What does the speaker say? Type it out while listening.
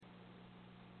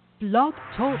Blog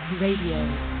Talk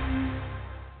Radio.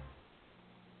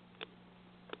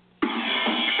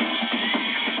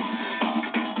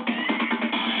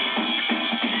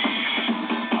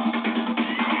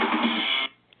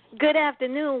 Good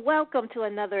afternoon. Welcome to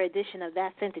another edition of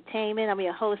That's Entertainment. I'm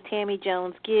your host, Tammy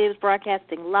Jones-Gibbs,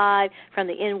 broadcasting live from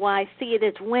the NYC. It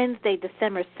is Wednesday,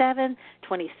 December 7,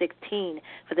 2016.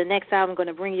 For the next hour, I'm going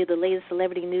to bring you the latest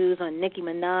celebrity news on Nicki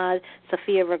Minaj,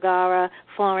 Sofia Vergara,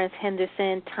 Florence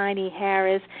Henderson, Tiny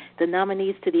Harris, the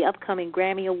nominees to the upcoming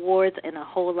Grammy Awards, and a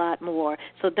whole lot more.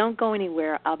 So don't go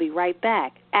anywhere. I'll be right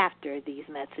back after these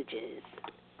messages.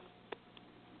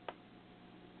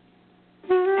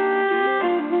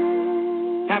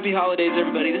 Happy holidays,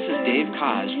 everybody. This is Dave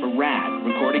Koz for RAD,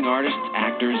 recording artists,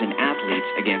 actors, and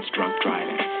athletes against drunk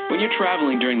driving. When you're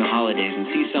traveling during the holidays and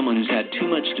see someone who's had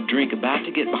too much to drink about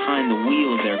to get behind the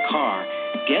wheel of their car,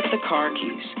 get the car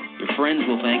keys. Your friends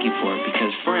will thank you for it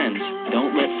because friends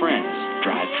don't let friends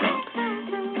drive drunk.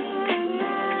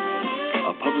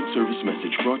 A public service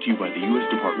message brought to you by the U.S.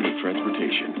 Department of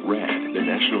Transportation, RAD, the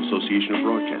National Association of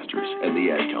Broadcasters, and the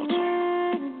Ad Council.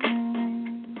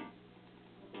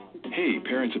 Hey,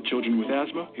 parents of children with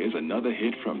asthma, here's another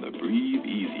hit from the Breathe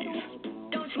Easies.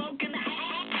 Don't smoke in the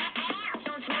house.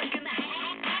 Don't smoke in the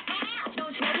house.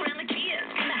 Don't smoke around the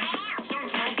kids in the house.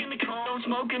 Don't smoke in the car. Don't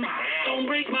smoke in the house. Don't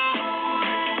break my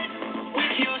heart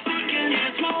with your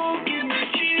secondhand smoke in the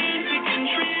cheese. It can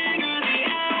trigger the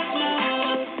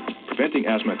asthma. Preventing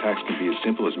asthma attacks can be as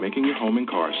simple as making your home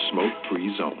and car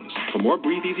smoke-free zones. For more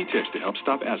Breathe Easy tips to help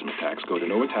stop asthma attacks, go to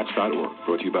noattacks.org.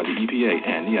 Brought to you by the EPA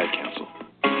and the Ad Council.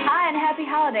 Hi, and happy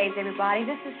holidays, everybody.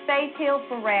 This is Faith Hill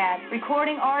for RAD,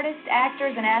 recording artists,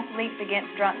 actors, and athletes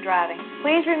against drunk driving.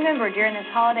 Please remember during this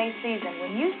holiday season,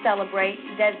 when you celebrate,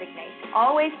 designate.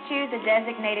 Always choose a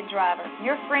designated driver.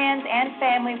 Your friends and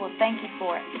family will thank you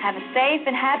for it. Have a safe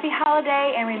and happy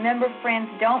holiday, and remember, friends,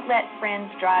 don't let friends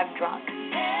drive drunk.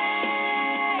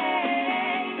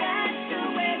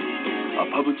 A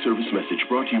public service message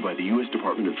brought to you by the U.S.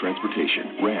 Department of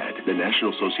Transportation, RAD, the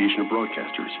National Association of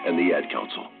Broadcasters, and the Ad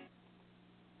Council.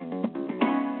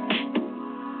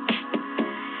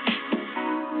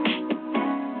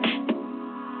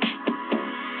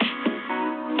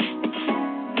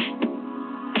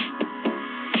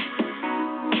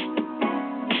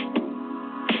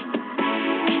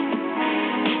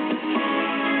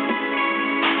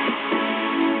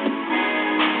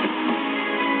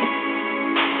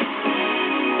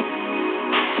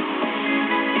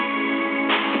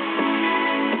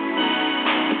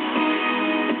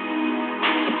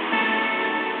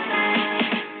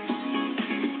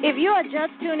 If you are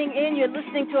just tuning in, you're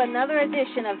listening to another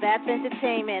edition of That's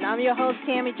Entertainment. I'm your host,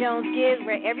 Tammy Jones-Gibbs,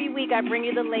 where every week I bring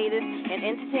you the latest in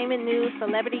entertainment news,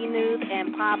 celebrity news,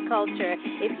 and pop culture.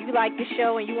 If you like the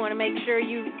show and you want to make sure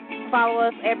you follow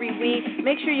us every week,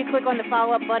 make sure you click on the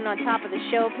follow-up button on top of the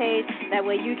show page. That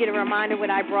way you get a reminder when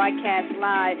I broadcast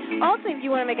live. Also, if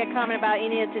you want to make a comment about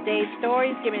any of today's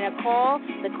stories, give me a call.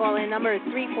 The call-in number is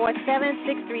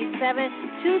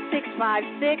 347-637-2656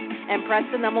 and press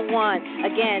the number 1.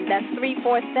 Again, that's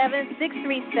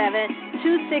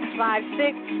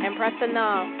 347-637-2656 and press the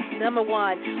number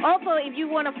 1. Also, if you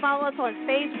want to follow us on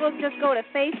Facebook, just go to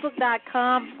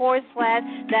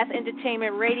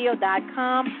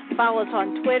facebook.com/that'sentertainmentradio.com. Follow us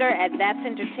on Twitter at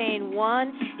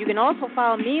that'sentertain1. You can also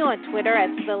follow me on Twitter at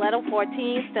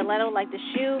Stiletto14, Stiletto like the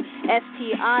shoe,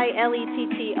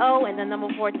 STILETTO and the number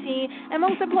 14. And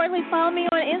most importantly, follow me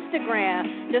on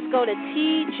Instagram. Just go to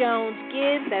T Jones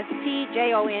Gibbs, that's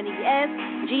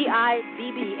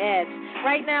TJONESGIBBS.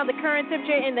 Right now, the current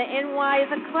temperature in the NY is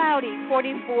a cloudy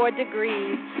 44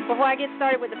 degrees. Before I get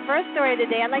started with the first story of the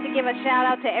day, I'd like to give a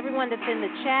shout-out to everyone that's in the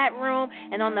chat room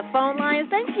and on the phone lines.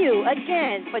 Thank you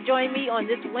again for joining me on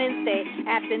this Wednesday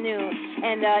afternoon.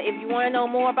 And if you want to know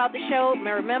more about the show,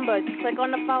 remember, click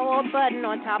on the follow-up button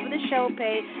on top of the show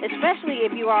page, especially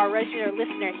if you are a regular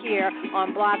listener here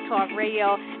on Blog Talk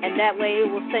Radio, and that way it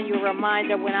will send you a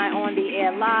reminder when I'm on the air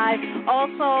live.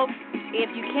 Also, if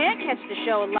you can't catch the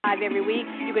show live every week,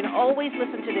 you can always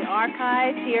listen to the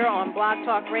archives here on Blog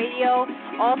Talk Radio.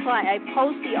 Also, I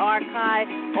post the archive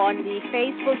on the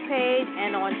Facebook page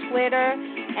and on Twitter.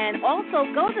 And also,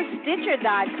 go to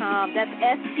Stitcher.com. That's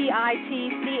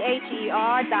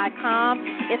STITCHER.com.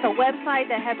 It's a website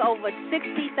that has over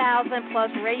 60,000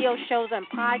 plus radio shows and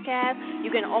podcasts.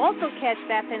 You can also catch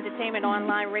That's Entertainment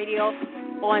Online Radio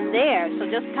on there. So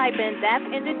just type in That's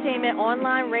Entertainment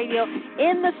Online Radio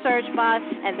in the search box,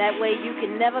 and that way you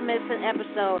can never miss an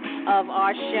episode of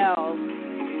our show.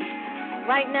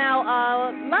 Right now,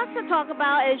 lots to talk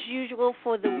about as usual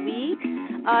for the week.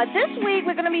 This week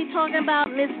we're going to be talking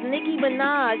about Miss Nicki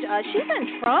Minaj. She's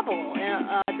in trouble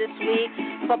this week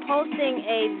for posting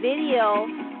a video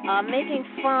making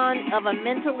fun of a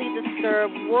mentally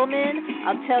disturbed woman.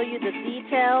 I'll tell you the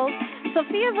details.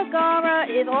 Sofia Vergara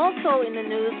is also in the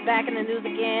news, back in the news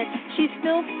again. She's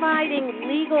still fighting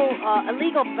a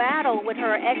legal battle with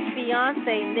her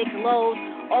ex-fiance, Nick Lowe,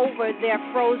 over their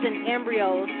frozen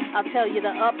embryos. I'll tell you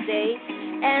the update.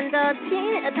 And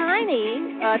Tiny,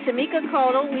 Tamika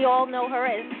Cotto, we all know her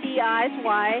as T.I.'s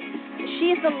wife.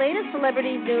 She's the latest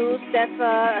celebrity news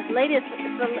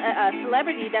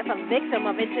celebrity that's a victim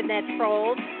of internet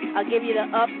trolls. I'll give you the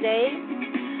update.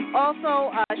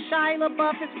 Also, Shia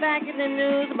LaBeouf is back in the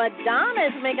news. Madonna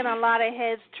is making a lot of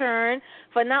heads turn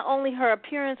for not only her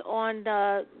appearance on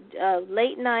the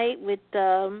late night with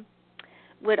our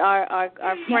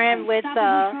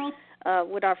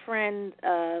friend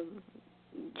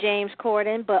James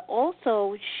Corden, but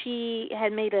also she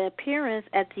had made an appearance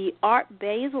at the Art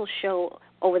Basel show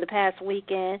over the past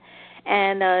weekend,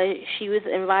 and she was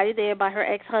invited there by her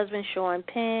ex-husband Sean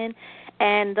Penn,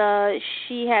 and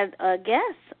she had a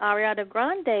guest, Ariana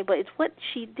Grande, but it's what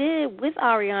she did with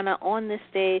Ariana on this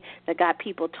stage that got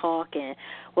people talking.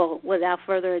 Well, without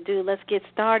further ado, let's get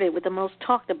started with the most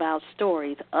talked about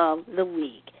stories of the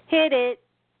week. Hit it.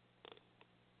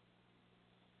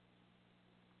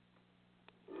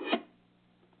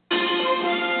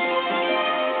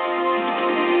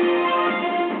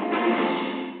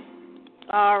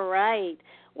 All right.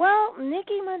 Well,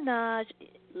 Nicki Minaj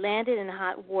landed in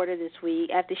hot water this week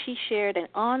after she shared an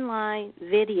online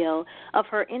video of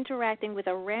her interacting with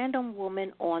a random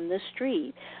woman on the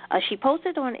street. She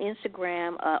posted on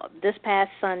Instagram this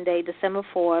past Sunday, December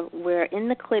 4th, where in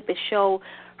the clip it showed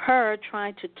her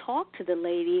trying to talk to the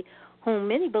lady whom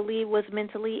many believe was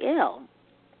mentally ill.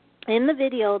 In the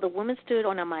video, the woman stood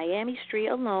on a Miami street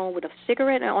alone with a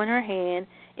cigarette in her hand,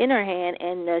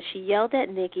 and she yelled at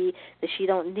Nicki that she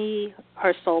don't need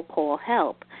her so-called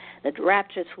help. The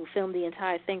raptress, who filmed the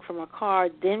entire thing from her car,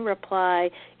 then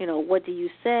replied, what do you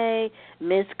say?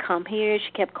 Miss, come here.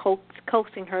 She kept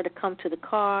coaxing her to come to the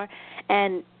car.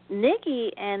 And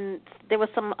Nicki and there were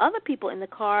some other people in the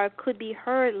car could be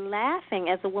heard laughing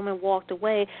as the woman walked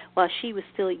away while she was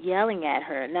still yelling at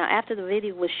her. Now, after the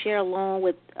video was shared along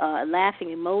with a laughing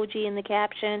emoji in the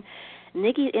caption,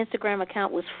 Nicki's Instagram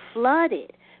account was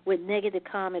flooded with negative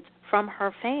comments from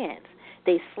her fans.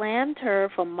 They slammed her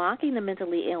for mocking the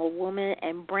mentally ill woman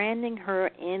and branding her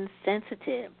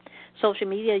insensitive. Social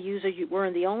media users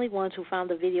weren't the only ones who found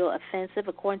the video offensive.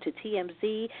 According to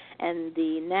TMZ and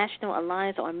the National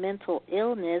Alliance on Mental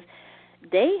Illness,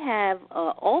 they have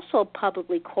also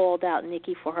publicly called out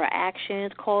Nicki for her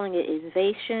actions, calling it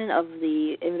invasion of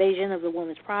the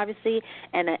woman's privacy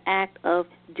and an act of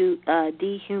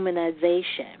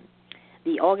dehumanization.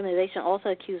 The organization also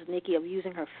accused Nicki of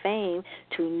using her fame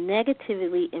to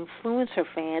negatively influence her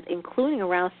fans, including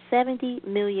around 70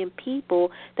 million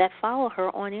people that follow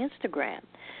her on Instagram.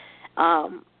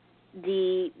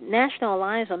 The National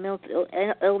Alliance on Mental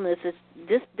Illness,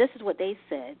 this is what they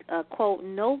said, quote,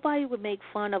 nobody would make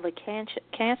fun of a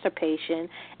cancer patient,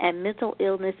 and mental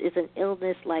illness is an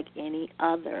illness like any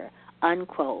other,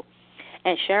 unquote.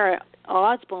 And Sharon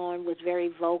Osbourne was very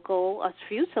vocal. A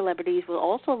few celebrities were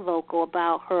also vocal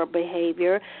about her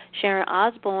behavior. Sharon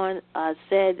Osbourne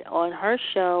said on her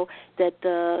show that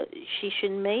she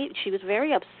was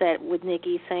very upset with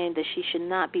Nicki, saying that she should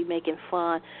not be making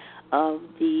fun of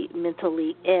the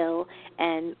mentally ill.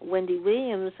 And Wendy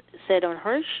Williams said on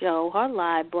her show, her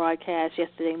live broadcast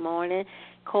yesterday morning,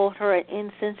 called her an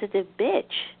insensitive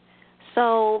bitch.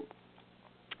 So,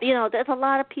 there's a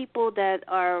lot of people that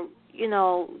are,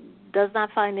 does not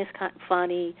find this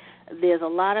funny. There's a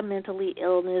lot of mentally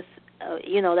illness.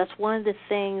 That's one of the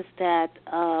things that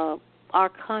our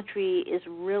country is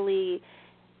really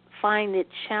finding it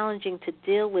challenging to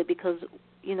deal with because,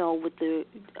 with the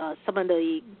some of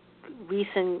the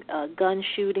recent gun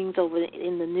shootings over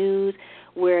in the news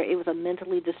where it was a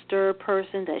mentally disturbed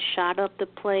person that shot up the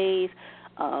place.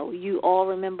 You all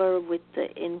remember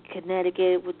in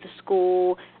Connecticut with the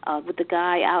school, with the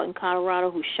guy out in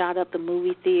Colorado who shot up the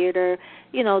movie theater.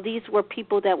 These were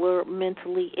people that were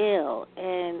mentally ill,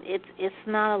 and it's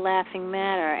not a laughing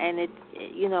matter. And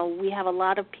we have a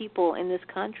lot of people in this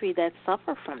country that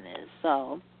suffer from this.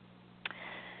 So,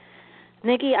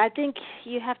 Nicki, I think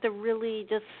you have to really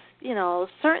just,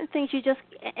 certain things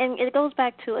and it goes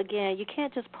back to, again, you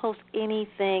can't just post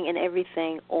anything and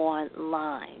everything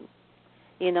online.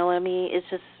 You know what I mean? It's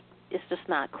just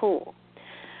not cool.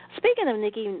 Speaking of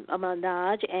Nicki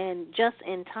Minaj, and just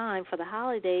in time for the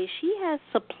holidays, she has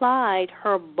supplied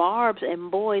her Barbs and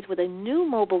boys with a new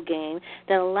mobile game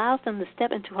that allows them to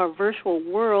step into her virtual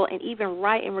world and even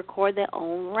write and record their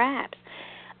own raps.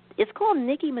 It's called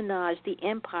Nicki Minaj: The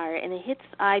Empire, and it hits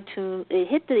iTunes.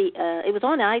 It was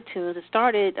on iTunes. It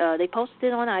started. They posted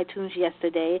it on iTunes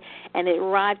yesterday, and it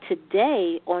arrived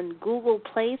today on Google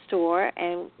Play Store.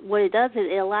 And what it does is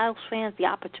it allows fans the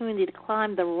opportunity to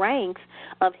climb the ranks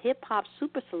of hip hop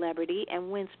super celebrity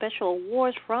and win special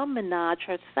awards from Minaj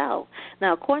herself.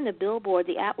 Now, according to Billboard,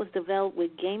 the app was developed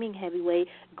with gaming heavyweight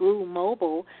Glu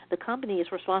Mobile. The company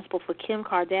is responsible for Kim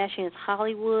Kardashian's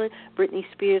Hollywood, Britney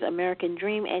Spears' American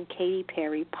Dream, and Katy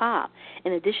Perry Pop.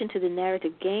 In addition to the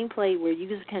narrative gameplay where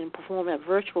users can perform at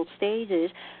virtual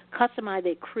stages, customize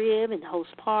their crib, and host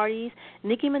parties,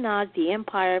 Nicki Minaj: The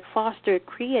Empire fostered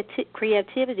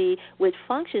creativity with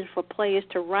functions for players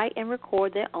to write and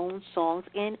record their own songs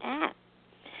in-app.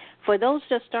 For those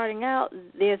just starting out,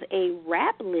 there's a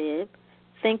rap lib.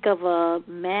 Think of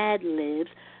Mad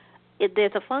Libs.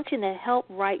 There's a function that helps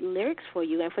write lyrics for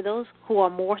you, and for those who are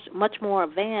much more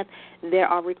advanced, there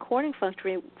are recording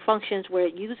functions where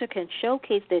a user can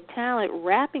showcase their talent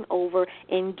rapping over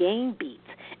in-game beats,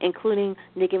 including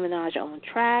Nicki Minaj's own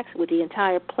tracks, with the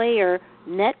entire player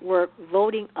network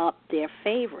voting up their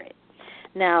favorite.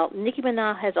 Now, Nicki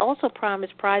Minaj has also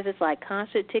promised prizes like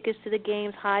concert tickets to the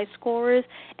game's high scorers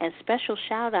and special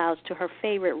shout-outs to her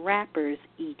favorite rappers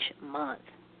each month.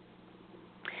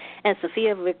 And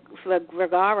Sofia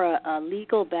Vergara, a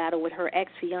legal battle with her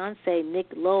ex-fiancé Nick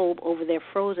Loeb over their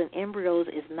frozen embryos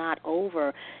is not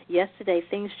over. Yesterday,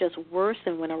 things just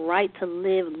worsened when a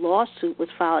right-to-live lawsuit was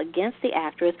filed against the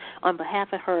actress on behalf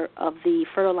of the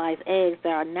fertilized eggs that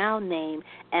are now named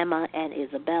Emma and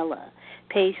Isabella.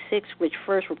 Page 6, which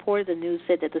first reported the news,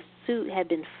 said that the suit had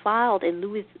been filed in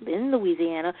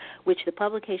Louisiana, which the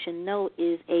publication note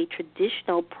is a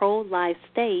traditional pro-life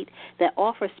state that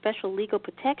offers special legal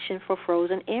protection for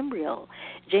frozen embryo.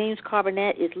 James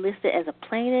Carbonet is listed as a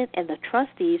plaintiff and the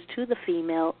trustees to the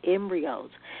female embryos.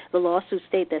 The lawsuit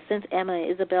states that since Emma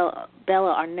and Isabella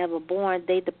are never born,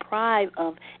 they deprive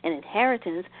of an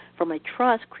inheritance from a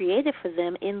trust created for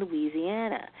them in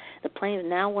Louisiana. The plaintiff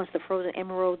now wants the frozen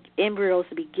embryos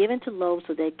to be given to Loeb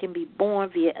so they can be born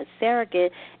via a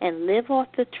surrogate and live off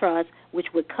the trust, which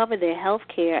would cover their health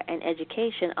care and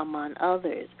education, among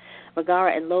others.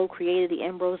 Vergara and Loeb created the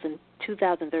embryos in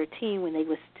 2013 when they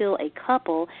were still a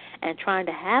couple and trying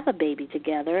to have a baby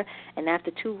together, and after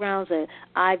 2 rounds of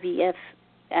IVF,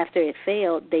 after it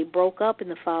failed, they broke up in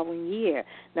the following year.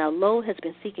 Now, Loeb has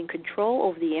been seeking control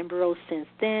over the embryos since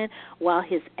then, while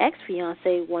his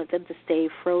ex-fiancée wants them to stay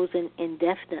frozen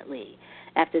indefinitely.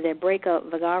 After their breakup,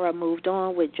 Vergara moved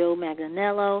on with Joe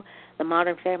Manganiello, the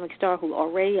Modern Family star who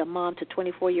already a mom to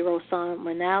 24-year-old son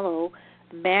Manalo,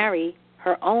 married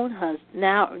her own husband.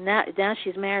 Now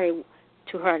she's married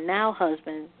to her now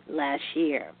husband last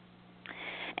year.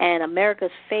 And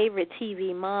America's favorite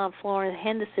TV mom, Florence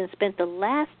Henderson, spent the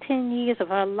last 10 years of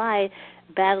her life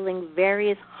battling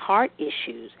various heart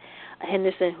issues.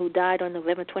 Henderson, who died on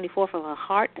November 24th of a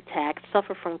heart attack,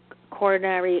 suffered from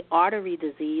coronary artery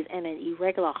disease and an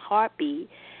irregular heartbeat.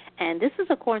 And this is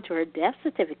according to her death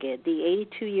certificate. The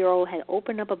 82-year-old had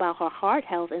opened up about her heart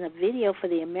health in a video for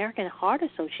the American Heart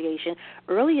Association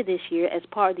earlier this year as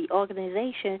part of the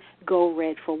organization Go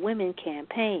Red for Women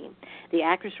campaign. The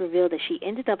actress revealed that she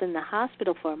ended up in the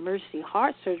hospital for emergency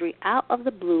heart surgery out of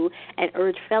the blue and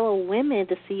urged fellow women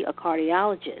to see a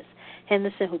cardiologist.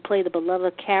 Henderson, who played the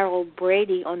beloved Carol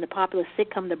Brady on the popular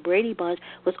sitcom The Brady Bunch,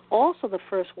 was also the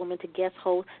first woman to guest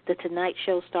host The Tonight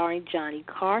Show starring Johnny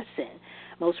Carson.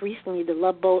 Most recently, the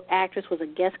Love Boat actress was a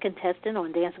guest contestant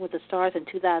on Dancing with the Stars in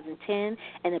 2010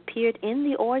 and appeared in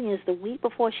the audience the week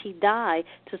before she died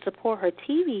to support her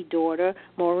TV daughter,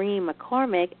 Maureen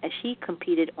McCormick, as she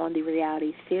competed on the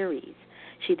reality series.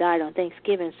 She died on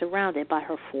Thanksgiving surrounded by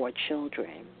her 4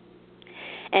 children.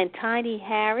 And Tiny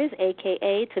Harris,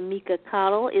 a.k.a. Tamika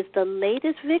Cottle, is the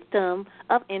latest victim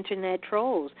of Internet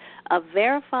trolls. A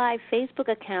verified Facebook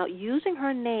account using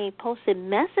her name posted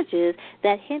messages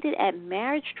that hinted at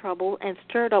marriage trouble and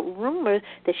stirred up rumors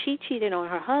that she cheated on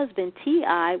her husband,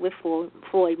 T.I., with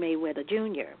Floyd Mayweather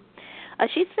Jr.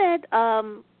 She said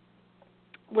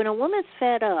when a woman's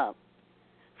fed up,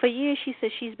 for years, she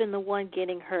said she's been the one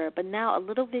getting hurt, but now a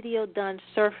little video done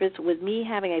surfaced with me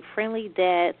having a friendly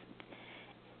dad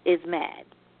is mad.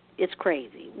 It's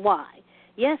crazy. Why?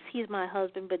 Yes, he's my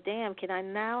husband, but damn, can I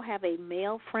now have a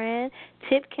male friend?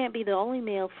 Tip can't be the only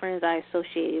male friends I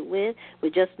associated with,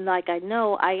 but just like I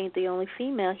know I ain't the only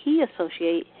female he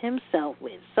associate himself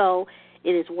with. So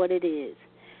it is what it is,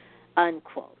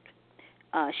 unquote.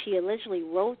 She allegedly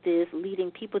wrote this,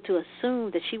 leading people to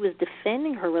assume that she was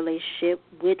defending her relationship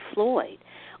with Floyd.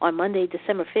 On Monday,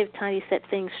 December 5th, Tiny set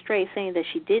things straight, saying that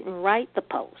she didn't write the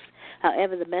post.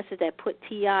 However, the message that put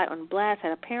T.I. on blast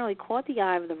had apparently caught the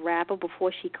eye of the rapper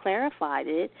before she clarified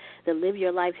it. The Live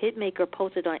Your Life hitmaker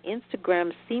posted on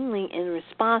Instagram seemingly in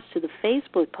response to the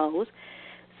Facebook post,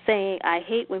 saying, I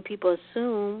hate when people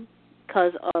assume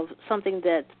because of something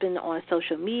that's been on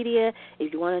social media.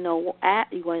 If you want to know,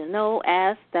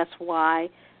 ask. That's why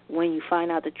when you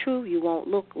find out the truth, you won't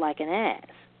look like an ass.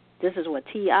 This is what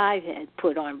T.I. had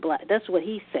put on blast. That's what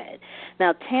he said.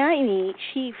 Now, Tiny,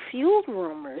 she fueled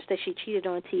rumors that she cheated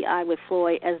on T.I. with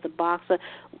Floyd as the boxer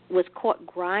was caught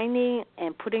grinding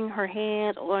and putting her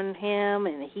hands on him,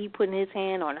 and he putting his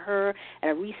hand on her at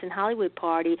a recent Hollywood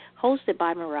party hosted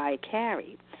by Mariah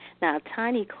Carey. Now,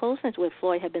 Tiny's closeness with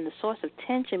Floyd had been the source of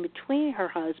tension between her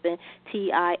husband,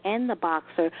 T.I., and the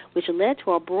boxer, which led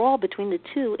to a brawl between the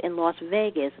two in Las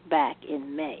Vegas back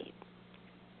in May.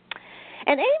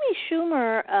 And Amy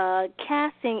Schumer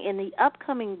casting in the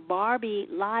upcoming Barbie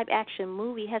live-action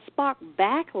movie has sparked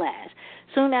backlash.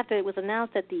 Soon after it was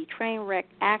announced that the train wreck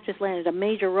actress landed a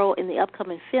major role in the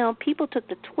upcoming film, people took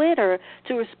to Twitter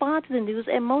to respond to the news,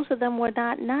 and most of them were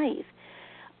not nice.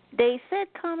 They said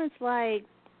comments like,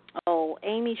 oh,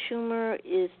 Amy Schumer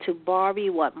is to Barbie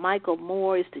what Michael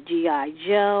Moore is to G.I.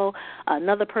 Joe.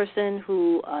 Another person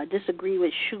who disagreed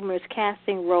with Schumer's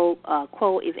casting wrote,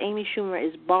 quote, if Amy Schumer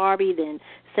is Barbie, then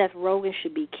Seth Rogen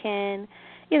should be Ken.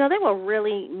 You know, they were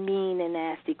really mean and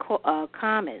nasty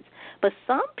comments. But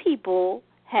some people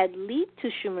had leaped to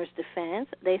Schumer's defense.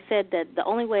 They said that the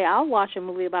only way I'll watch a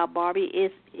movie about Barbie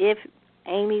is if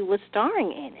Amy was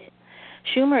starring in it.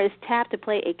 Schumer is tapped to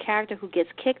play a character who gets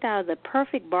kicked out of the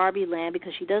perfect Barbie land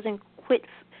because she doesn't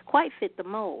quite fit the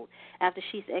mold. After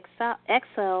she's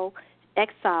exiled,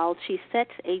 she sets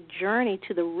a journey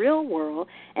to the real world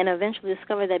and eventually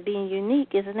discovers that being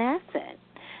unique is an asset.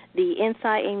 The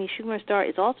Inside Amy Schumer star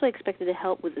is also expected to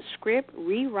help with the script,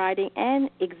 rewriting, and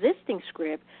existing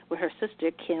script with her sister,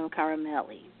 Kim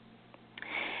Caramelli.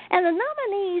 And the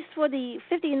nominees for the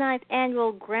 59th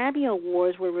Annual Grammy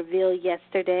Awards were revealed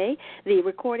yesterday. The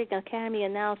Recording Academy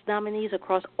announced nominees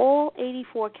across all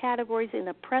 84 categories in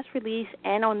a press release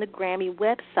and on the Grammy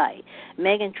website.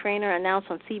 Meghan Trainor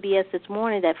announced on CBS this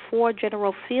morning that 4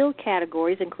 general field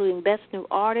categories, including Best New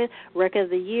Artist, Record of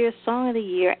the Year, Song of the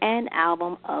Year, and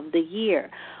Album of the Year.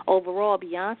 Overall,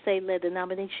 Beyonce led the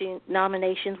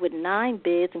nominations with 9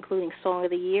 bids, including Song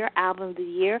of the Year, Album of the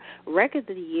Year, Record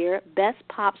of the Year, Best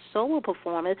Pop Solo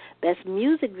Performance, Best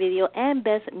Music Video, and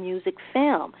Best Music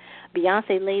Film.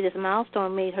 Beyonce's latest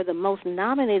milestone made her the most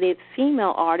nominated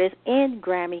female artist in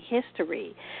Grammy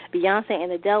history. Beyonce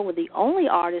and Adele were the only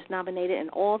artists nominated in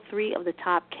all 3 of the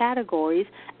top categories,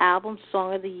 Album,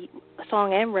 Song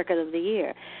and Record of the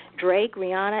Year. Drake,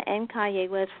 Rihanna, and Kanye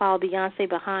West followed Beyonce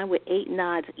behind with 8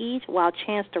 nods each, while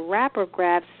Chance the Rapper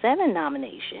grabbed 7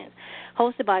 nominations.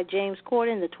 Hosted by James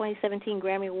Corden, the 2017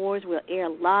 Grammy Awards will air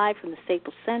live from the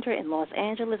Staples Center in Los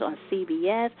Angeles on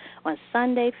CBS on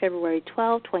Sunday, February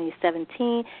 12,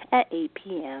 2017 at 8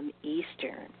 p.m.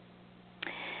 Eastern.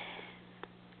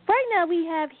 Right now we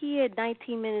have here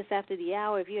 19 minutes after the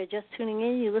hour. If you are just tuning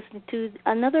in, you're listening to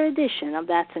another edition of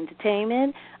That's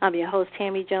Entertainment. I'm your host,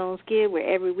 Tammy Jones-Gibb, where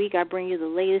every week I bring you the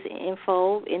latest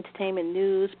info, entertainment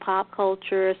news, pop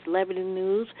culture, celebrity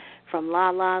news from La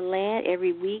La Land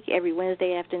every week, every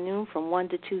Wednesday afternoon from 1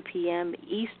 to 2 p.m.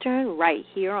 Eastern, right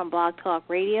here on Blog Talk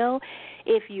Radio.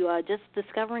 If you are just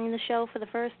discovering the show for the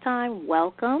first time,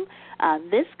 welcome.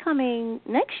 This coming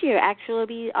next year actually will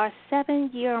be our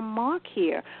 7-year mark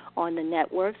here on the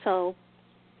network, so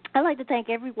I'd like to thank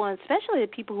everyone, especially the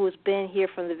people who have been here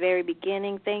from the very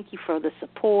beginning. Thank you for the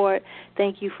support.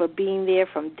 Thank you for being there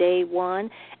from day one.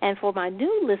 And for my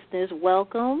new listeners,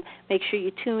 welcome. Make sure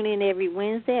you tune in every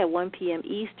Wednesday at 1 p.m.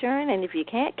 Eastern. And if you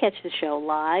can't catch the show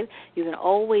live, you can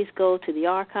always go to the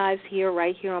archives here,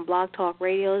 right here on Blog Talk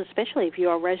Radio, especially if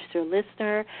you're a registered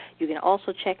listener. You can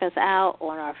also check us out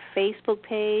on our Facebook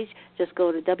page. Just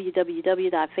go to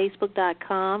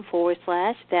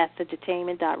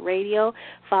www.facebook.com/that'sentertainment.radio.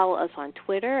 Follow us on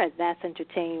Twitter at That's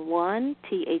Entertain1,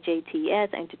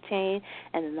 THATS Entertain,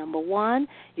 and the number 1.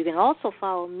 You can also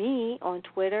follow me on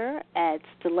Twitter at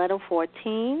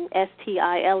Stiletto14,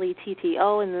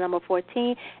 STILETTO, and the number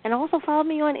 14, and also follow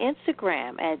me on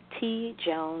Instagram at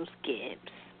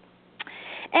TJonesGibbs.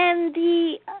 And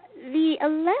the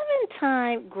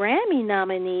 11-time Grammy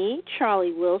nominee,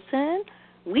 Charlie Wilson,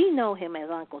 we know him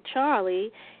as Uncle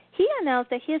Charlie. he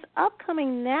announced that his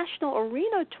upcoming national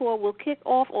arena tour will kick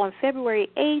off on February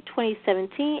 8,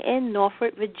 2017 in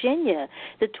Norfolk, Virginia.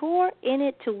 The tour, In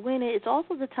It to Win It, is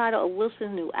also the title of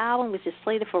Wilson's new album, which is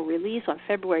slated for release on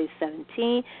February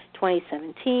 17,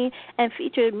 2017, and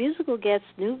featured musical guests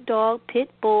Snoop Dogg,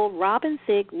 Pitbull, Robin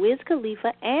Thicke, Wiz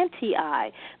Khalifa, and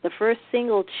T.I. The first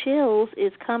single, Chills,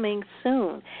 is coming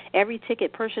soon. Every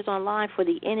ticket purchased online for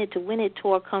the In It to Win It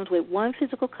tour comes with one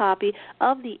physical copy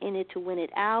of the In It to Win It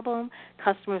album.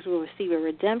 Customers will receive a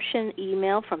redemption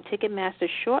email from Ticketmaster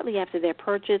shortly after their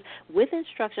purchase with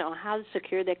instruction on how to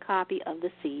secure their copy of the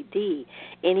CD.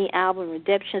 Any album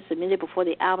redemption submitted before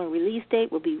the album release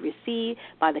date will be received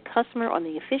by the customer on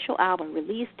the official album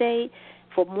release date.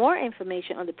 For more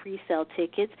information on the pre-sale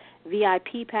tickets,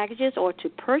 VIP packages, or to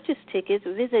purchase tickets,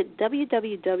 visit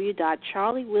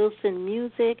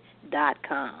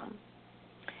www.charliewilsonmusic.com.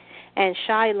 And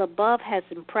Shia LaBeouf has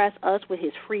impressed us with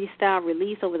his freestyle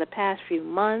release over the past few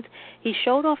months. He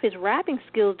showed off his rapping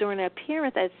skills during an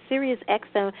appearance at Sirius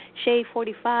XM Shade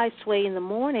 45 Sway in the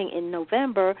Morning in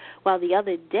November, while the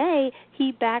other day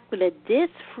he backed with a diss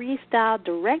freestyle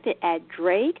directed at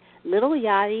Drake, Lil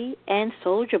Yachty, and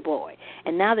Soulja Boy.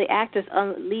 And now the actors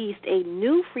unleashed a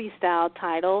new freestyle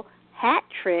titled Hat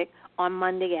Trick on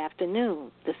Monday afternoon,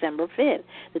 December 5th.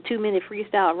 The 2-minute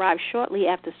freestyle arrived shortly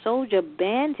after Soulja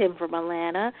banned him from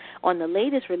Atlanta. On the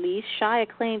latest release, Shia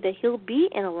claimed that he'll be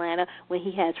in Atlanta when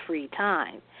he has free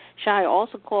time. Shia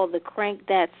also called the Crank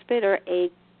That Spitter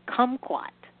a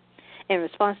kumquat. In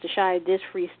response to Shia's diss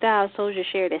freestyle, Soulja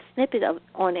shared a snippet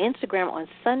on Instagram on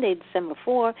Sunday, December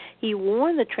 4th. He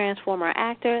warned the Transformer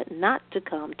actor not to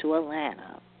come to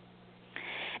Atlanta.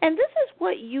 And this is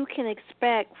what you can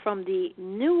expect from the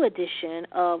new edition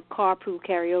of Carpool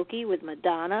Karaoke with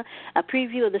Madonna. A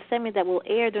preview of the segment that will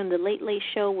air during the Late Late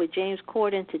Show with James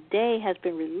Corden today has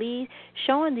been released,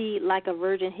 showing the Like a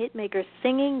Virgin hitmaker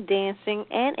singing, dancing,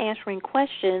 and answering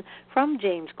questions from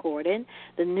James Corden.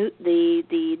 The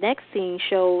next scene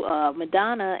show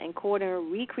Madonna and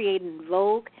Corden recreating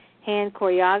Vogue hand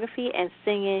choreography and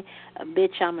singing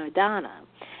Bitch I'm Madonna.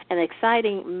 An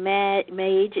exciting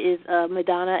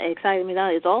Madonna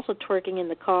is also twerking in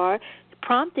the car,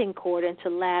 prompting Corden to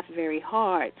laugh very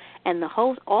hard. And the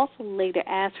host also later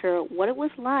asked her what it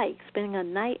was like spending a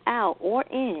night out or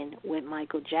in with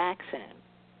Michael Jackson.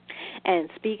 And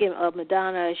speaking of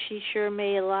Madonna, she sure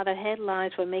made a lot of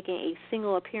headlines for making a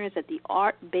single appearance at the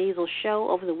Art Basel show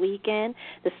over the weekend.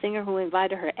 The singer, who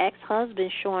invited her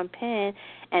ex-husband, Sean Penn,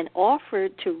 and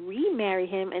offered to remarry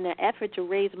him in an effort to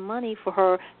raise money for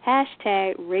her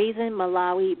hashtag Raising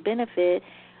Malawi benefit,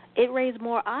 it raised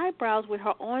more eyebrows with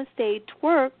her onstage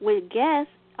twerk with guest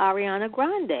Ariana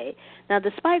Grande. Now,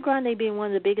 despite Grande being one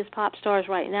of the biggest pop stars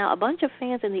right now, a bunch of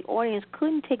fans in the audience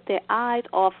couldn't take their eyes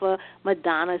off of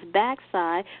Madonna's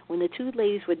backside when the two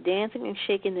ladies were dancing and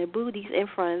shaking their booties in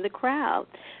front of the crowd.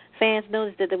 Fans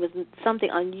noticed that there was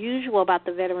something unusual about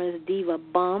the veteran's diva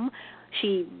bum.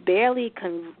 She barely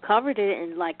covered it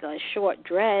in like a short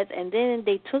dress, and then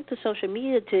they took to social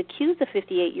media to accuse the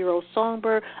 58-year-old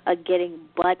songbird of getting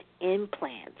butt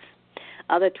implants.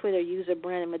 Other Twitter user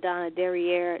branded Madonna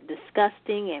derriere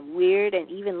disgusting and weird, and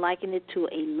even likened it to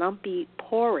a lumpy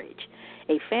porridge.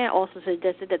 A fan also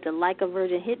suggested that the Like a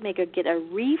Virgin hitmaker get a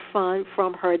refund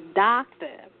from her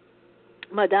doctor.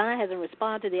 Madonna hasn't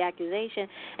responded to the accusation,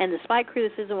 and despite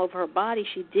criticism of her body,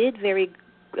 she did a very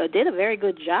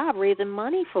good job raising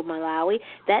money for Malawi.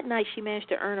 That night, she managed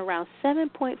to earn around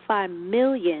 $7.5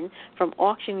 million from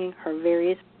auctioning her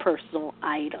various personal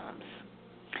items.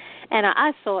 And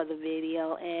I saw the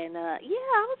video, and, I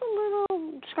was a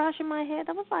little scratching my head.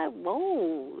 I was like,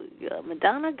 whoa,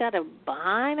 Madonna got a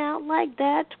behind out like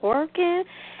that, twerking?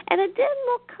 And it did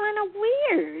look kind of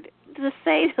weird, to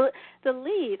say the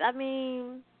least. I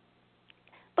mean,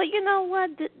 but you know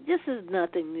what? This is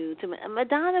nothing new to me.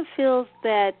 Madonna feels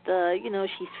that,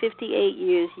 she's 58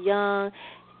 years young.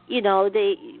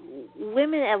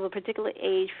 Women of a particular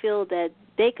age feel that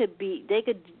they could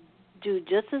do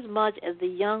just as much as the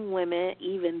young women,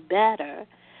 even better.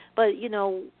 But,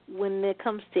 when it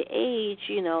comes to age,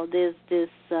 there's this,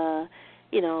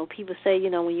 people say,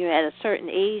 when you're at a certain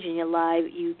age in your life,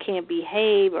 you can't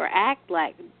behave or act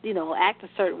a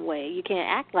certain way. You can't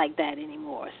act like that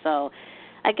anymore. So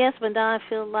I guess Madonna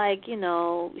feels like,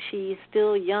 she's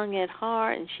still young at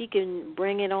heart and she can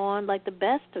bring it on like the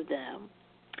best of them.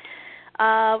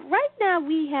 Right now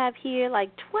we have here like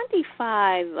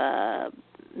 25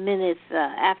 minutes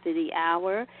after the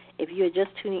hour. If you're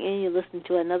just tuning in, you're listening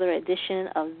to another edition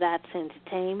of That's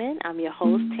Entertainment. I'm your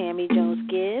host, Tammy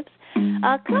Jones-Gibbs.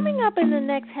 Coming up in the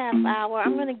next half hour,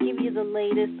 I'm going to give you the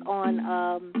latest on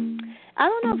I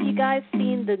don't know if you guys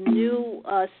seen the new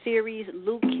series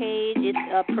Luke Cage. It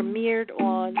premiered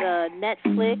on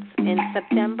Netflix in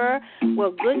September.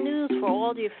 Well, good news for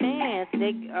all your fans.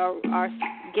 They are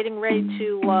getting ready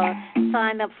to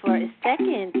sign up for a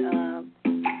second.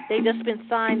 They just been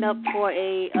signed up for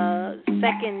a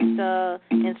second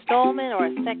installment or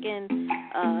a second.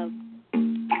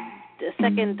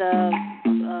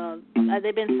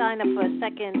 They've been signed up for a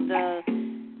second.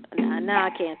 Now I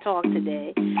can't talk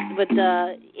today, but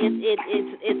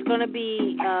it's going to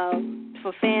be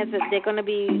for fans that they're going to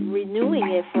be renewing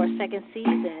it for a second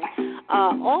season.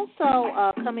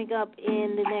 Also coming up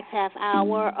in the next half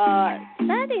hour,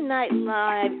 Saturday Night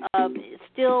Live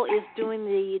still is doing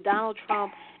the Donald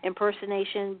Trump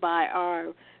impersonation by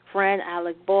our friend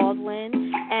Alec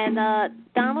Baldwin, and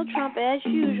Donald Trump, as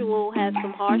usual, has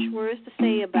some harsh words to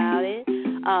say about it,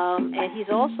 and he's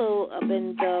also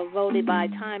been voted by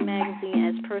Time Magazine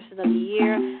as Person of the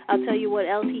Year. I'll tell you what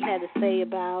else he had to say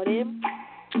about it.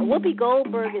 Whoopi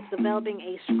Goldberg is developing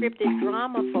a scripted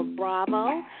drama for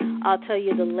Bravo. I'll tell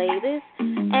you the latest.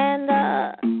 And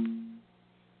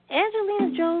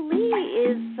Angelina Jolie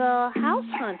is house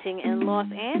hunting in Los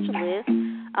Angeles.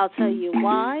 I'll tell you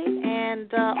why.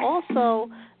 And also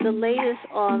the latest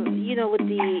on, with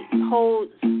the whole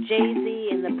Jay-Z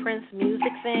and the Prince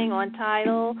music thing on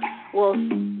Tidal. Well,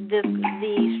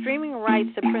 the streaming rights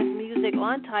to Prince music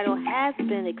on Tidal has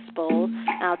been exposed.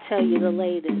 I'll tell you the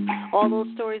latest. All those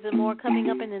stories and more coming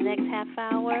up in the next half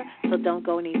hour, so don't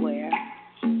go anywhere.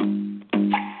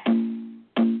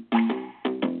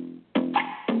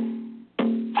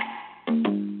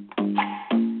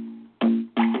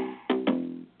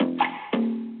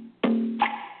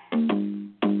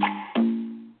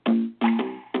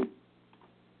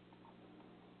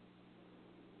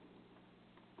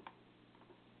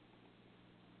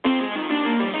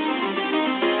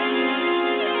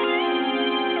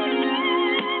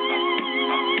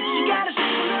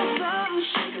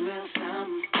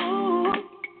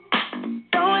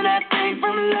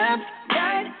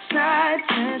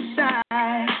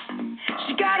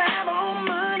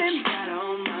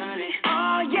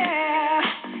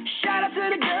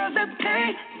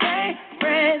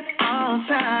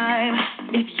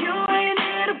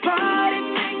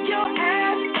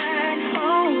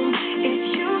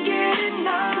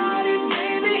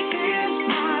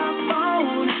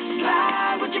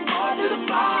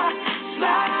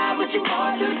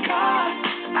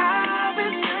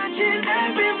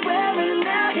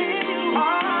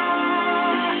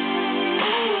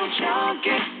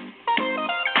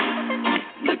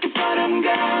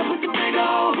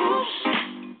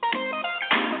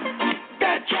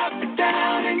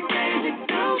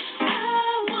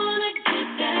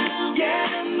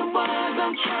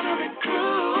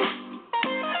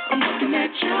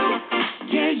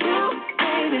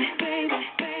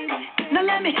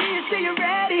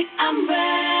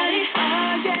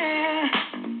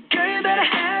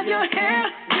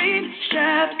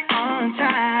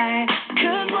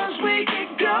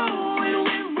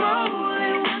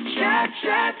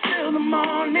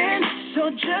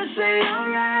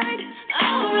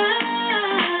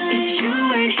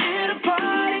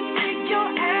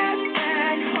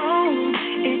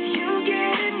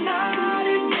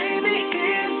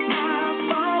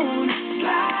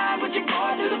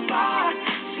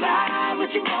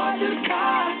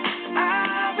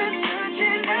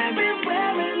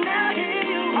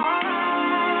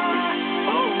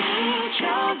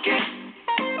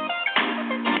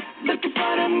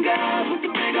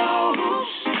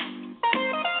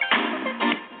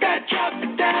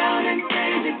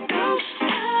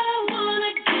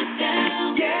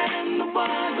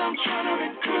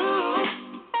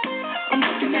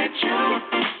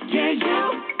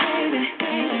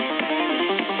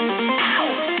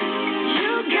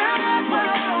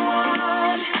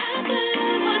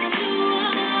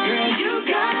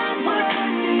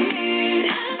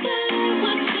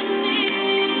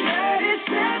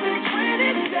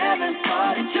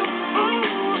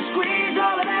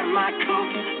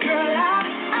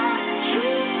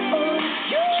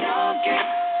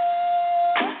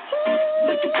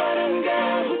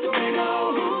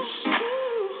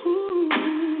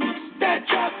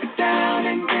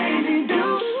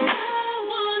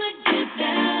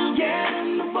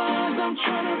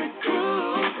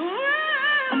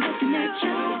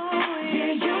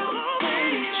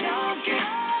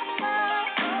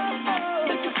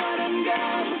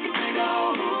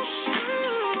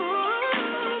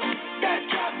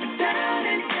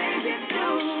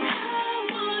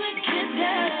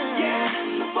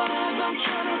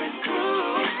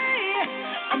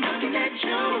 I'm looking at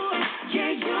you,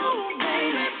 yeah, you,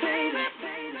 baby, baby.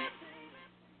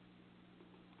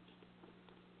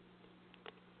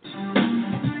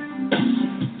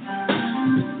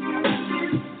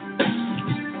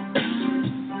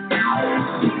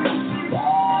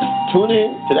 Tune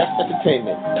in to That's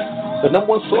Entertainment, the number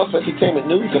one source for entertainment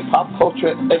news and pop culture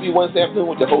every Wednesday afternoon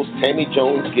with your host, Tammy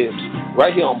Jones Gibbs,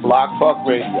 right here on Blog Talk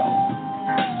Radio.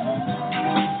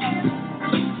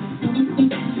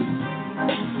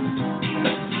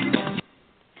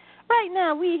 Right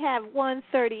now we have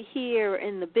 1:30 here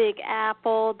in the Big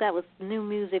Apple. That was new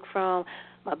music from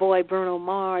my boy Bruno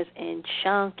Mars and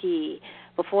Chunky.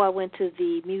 Before I went to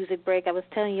the music break, I was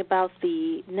telling you about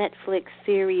the Netflix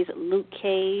series Luke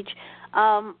Cage.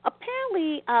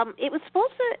 Apparently, it was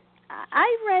supposed to.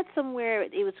 I read somewhere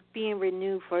it was being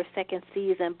renewed for a second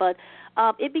season, but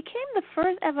it became the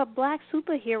first ever black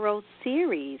superhero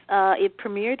series. It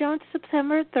premiered on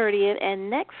September 30th,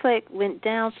 and Netflix went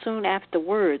down soon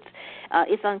afterwards.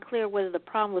 It's unclear whether the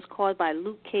problem was caused by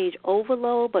Luke Cage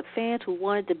overload, but fans who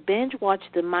wanted to binge watch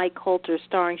the Mike Colter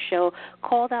starring show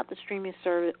called out the streaming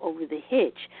service over the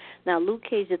hitch. Now, Luke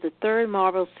Cage is the third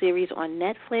Marvel series on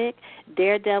Netflix.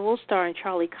 Daredevil, starring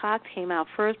Charlie Cox, came out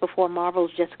first before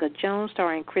Marvel's Jessica Jones,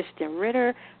 starring Kristen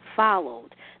Ritter, followed.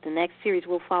 The next series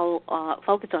will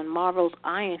focus on Marvel's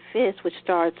Iron Fist, which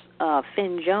stars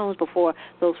Finn Jones before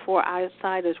those four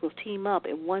outsiders will team up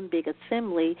in one big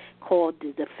assembly called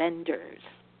the Defenders.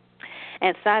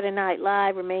 And Saturday Night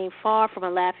Live remained far from a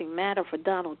laughing matter for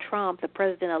Donald Trump. The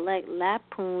president-elect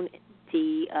lampooned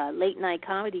the late-night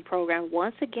comedy program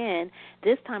once again,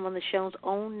 this time on the show's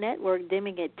own network,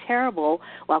 deeming it terrible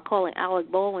while calling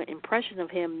Alec Baldwin's impression of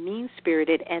him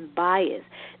mean-spirited and biased.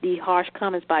 The harsh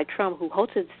comments by Trump, who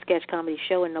hosted the sketch comedy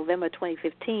show in November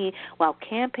 2015 while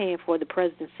campaigning for the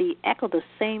presidency, echoed the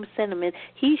same sentiment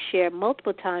he shared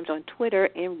multiple times on Twitter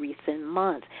in recent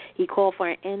months. He called for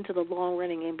an end to the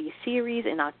long-running NBC series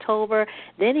in October.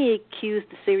 Then he accused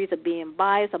the series of being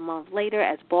biased a month later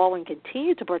as Baldwin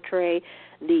continued to portray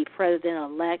the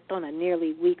president-elect on a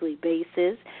nearly weekly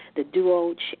basis. The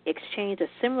duo exchanged a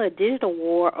similar digital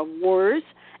war of words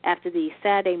after the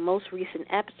Saturday most recent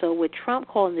episode, with Trump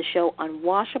calling the show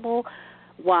unwatchable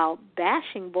while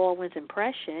bashing Baldwin's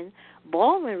impression.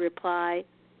 Baldwin replied,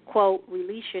 quote,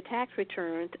 "Release your tax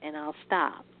returns and I'll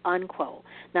stop," unquote.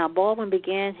 Now, Baldwin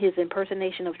began his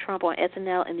impersonation of Trump on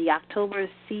SNL in the October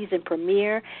season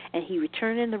premiere, and he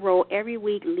returned in the role every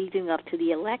week leading up to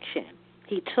the election.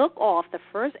 He took off the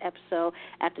first episode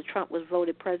after Trump was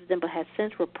voted president, but has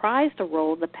since reprised the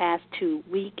role the past 2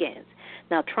 weekends.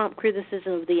 Now, Trump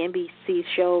criticism of the NBC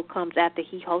show comes after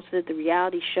he hosted the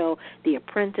reality show The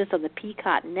Apprentice on the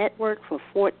Peacock Network for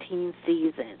 14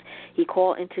 seasons. He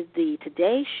called into the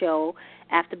Today Show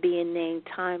after being named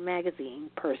Time Magazine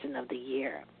Person of the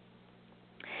Year.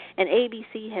 And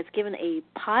ABC has given a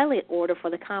pilot order for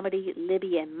the comedy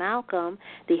Libby and Malcolm,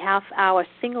 the half-hour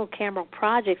single-camera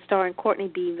project starring Courtney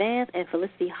B. Vance and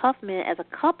Felicity Huffman as a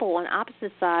couple on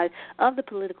opposite sides of the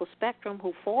political spectrum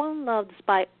who fall in love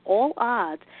despite all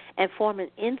odds and form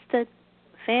an instant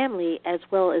family as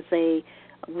well as a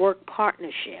work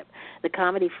partnership. The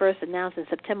comedy, first announced in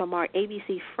September, marked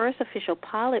ABC's first official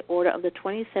pilot order of the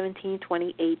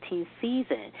 2017-2018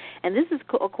 season. And this is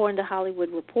according to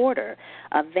Hollywood Reporter.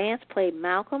 Vance played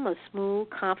Malcolm, a smooth,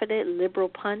 confident, liberal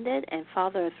pundit and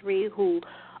father of three who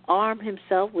armed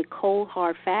himself with cold,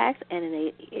 hard facts and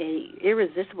an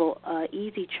irresistible,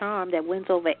 easy charm that wins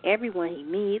over everyone he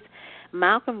meets.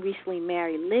 Malcolm recently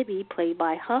married Libby, played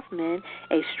by Huffman,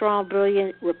 a strong,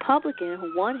 brilliant Republican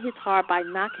who won his heart by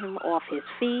knocking him off his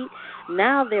feet.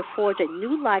 Now they've forged a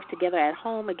new life together at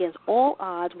home against all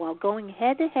odds while going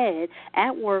head-to-head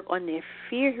at work on their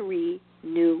fiery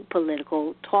new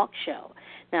political talk show.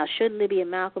 Now, should Libby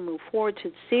and Malcolm move forward to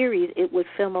the series, it would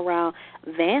film around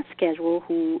Vance's schedule,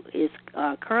 who is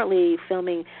currently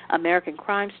filming American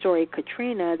Crime Story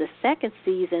Katrina, the second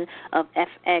season of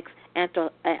FX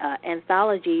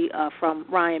anthology from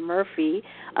Ryan Murphy.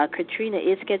 Katrina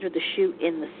is scheduled to shoot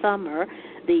in the summer.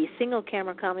 The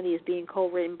single-camera comedy is being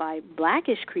co-written by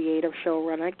Blackish creative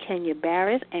showrunner Kenya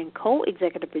Barris and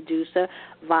co-executive producer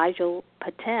Vijay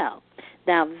Patel.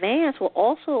 Now, Vance will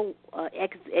also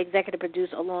executive produce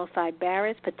alongside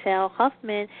Barris, Patel,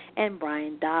 Huffman, and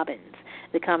Brian Dobbins.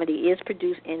 The comedy is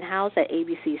produced in-house at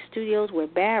ABC Studios, where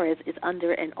Barris is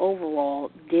under an overall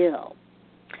deal.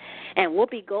 And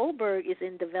Whoopi Goldberg is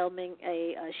developing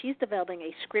a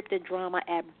scripted drama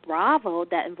at Bravo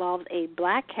that involves a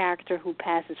black character who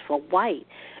passes for white.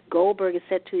 Goldberg is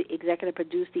set to executive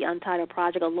produce the untitled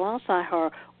project alongside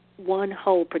her One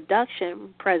Whole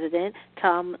production president,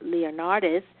 Tom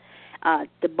Leonardis.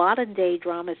 The modern-day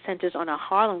drama centers on a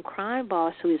Harlem crime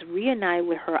boss who is reunited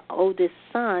with her oldest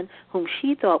son, whom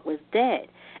she thought was dead.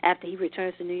 after he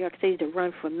returns to New York City to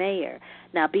run for mayor.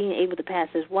 Now, being able to pass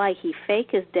as white, he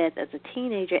faked his death as a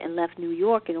teenager and left New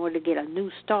York in order to get a new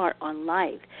start on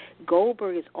life.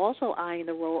 Goldberg is also eyeing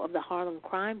the role of the Harlem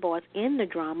crime boss in the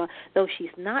drama, though she's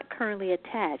not currently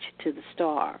attached to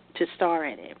star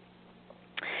in it.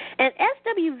 And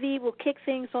SWV will kick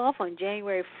things off on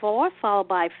January 4th, followed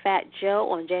by Fat Joe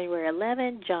on January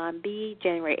 11th, John B.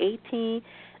 January 18th,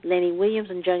 Lenny Williams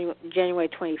on January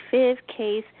 25th,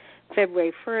 Case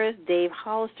February 1st, Dave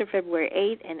Hollister February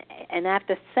 8th, and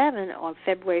After 7 on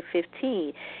February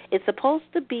 15th. It's supposed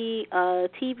to be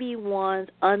TV One's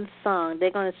Unsung.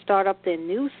 They're going to start up their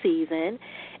new season,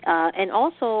 and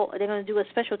also they're going to do a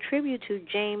special tribute to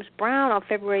James Brown on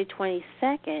February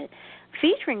 22nd,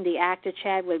 featuring the actor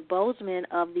Chadwick Boseman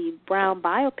of the Brown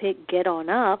biopic Get On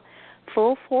Up.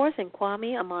 Full Force and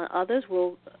Kwame, among others,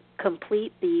 will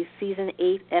complete the season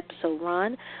 8 episode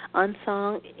run.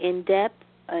 Unsung In-Depth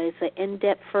is an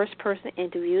in-depth first-person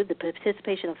interview, the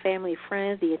participation of family,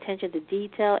 friends, the attention to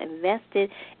detail invested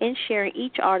in sharing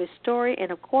each artist's story,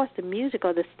 and, of course, the music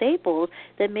are the staples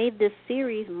that made this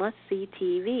series must-see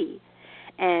TV.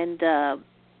 And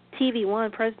TV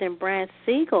One President Brad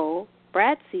Siegel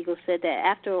said that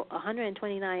after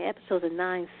 129 episodes and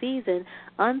 9 seasons,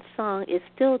 Unsung is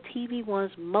still TV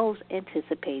One's most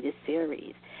anticipated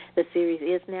series. The series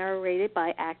is narrated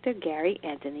by actor Gary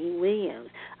Anthony Williams.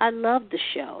 I love the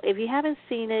show. If you haven't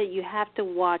seen it, you have to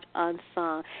watch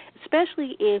Unsung,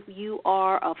 especially if you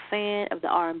are a fan of the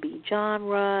R&B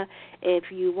genre, if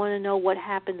you want to know what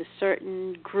happened to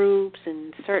certain groups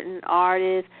and certain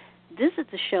artists. This is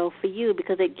the show for you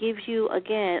because it gives you,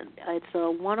 again, it's a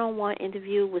one-on-one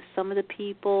interview with some of the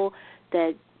people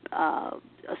that,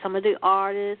 some of the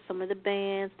artists, some of the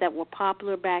bands that were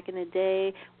popular back in the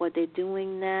day, what they're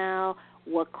doing now,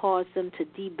 what caused them to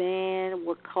deband,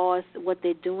 what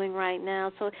they're doing right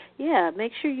now. So, yeah,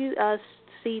 make sure you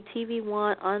see TV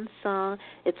One Unsung.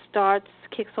 It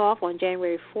kicks off on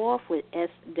January 4th with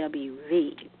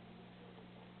SWV.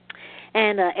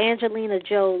 And Angelina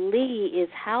Jolie is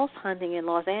house hunting in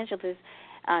Los Angeles.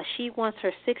 She wants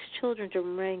her 6 children to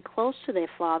remain close to their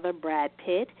father, Brad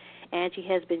Pitt. Angie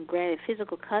has been granted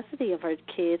physical custody of her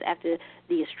kids after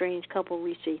the estranged couple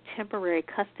reached a temporary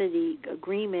custody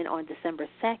agreement on December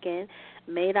 2nd.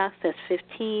 Maddox, that's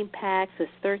 15, Pax,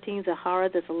 that's 13, Zahara,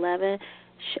 that's 11,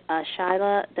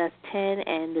 Shyla, that's 10,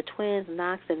 and the twins,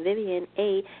 Knox and Vivian,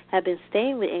 8, have been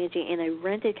staying with Angie in a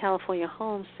rented California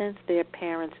home since their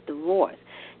parents' divorce.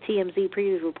 TMZ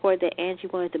previously reported that Angie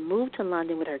wanted to move to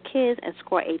London with her kids and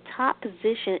score a top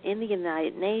position in the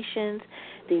United Nations.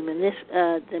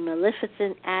 The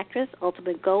Maleficent actress'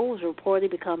 ultimate goal was reportedly to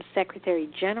become Secretary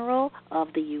General of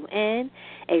the UN.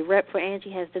 A rep for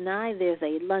Angie has denied there's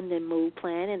a London move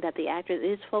plan and that the actress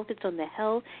is focused on the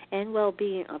health and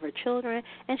well-being of her children,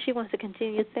 and she wants to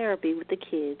continue therapy with the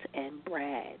kids and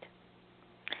Brad.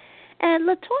 And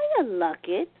LaToya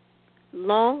Luckett,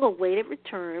 long-awaited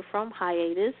return from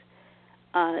hiatus,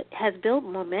 has built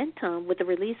momentum with the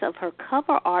release of her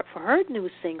cover art for her new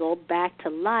single, Back to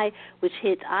Life, which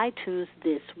hits iTunes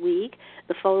this week.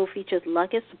 The photo features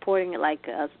Luckett sporting like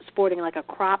a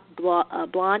cropped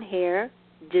blonde hair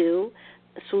do,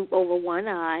 swoop over one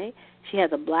eye. She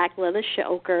has a black leather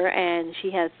choker, and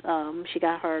she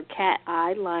got her cat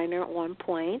eyeliner on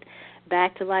point.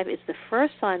 Back to Life is the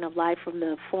first sign of life from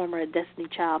the former Destiny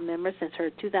Child member since her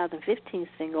 2015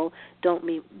 single, Don't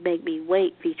Make Me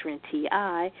Wait, featuring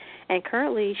T.I. And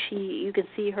currently, you can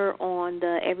see her on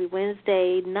every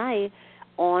Wednesday night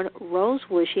on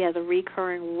Rosewood. She has a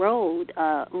recurring role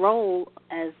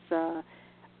as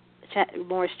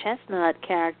Morris Chestnut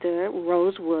character,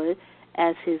 Rosewood,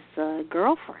 as his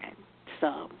girlfriend.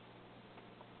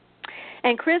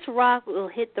 And Chris Rock will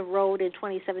hit the road in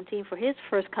 2017 for his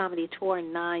first comedy tour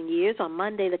in 9 years. On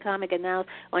Monday, the comic announced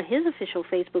on his official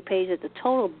Facebook page that the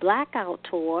Total Blackout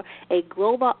Tour, a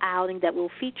global outing that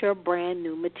will feature brand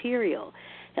new material.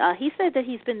 He said that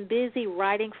he's been busy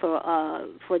writing for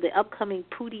the upcoming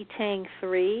Pootie Tang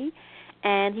 3,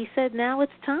 and he said now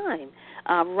it's time.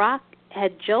 Rock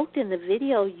had joked in the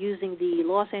video using the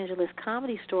Los Angeles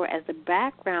Comedy Store as the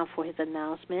background for his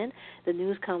announcement. The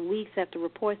news comes weeks after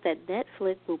reports that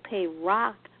Netflix will pay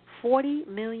Rock $40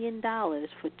 million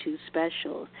for 2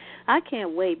 specials. I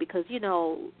can't wait because,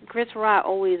 Chris Rock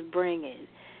always bring it.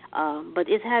 But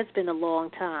it has been a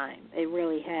long time. It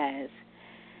really has.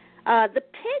 The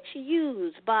pitch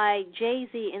used by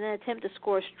Jay-Z in an attempt to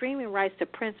score streaming rights to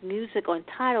Prince music on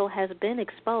Tidal has been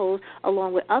exposed,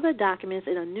 along with other documents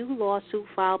in a new lawsuit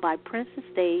filed by Prince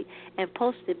Estate and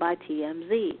posted by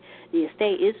TMZ. The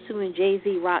estate is suing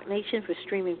Jay-Z Rock Nation for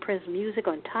streaming Prince music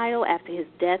on Tidal after his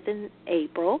death in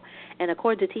April. And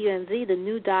according to TMZ, the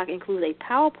new doc includes a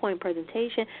PowerPoint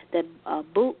presentation that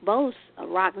boasts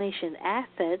Rock Nation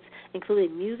assets,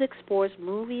 including music, sports,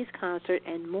 movies, concert,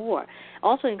 and more.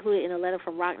 Also included in a letter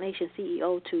from Rock Nation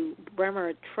CEO to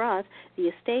Bremer Trust, the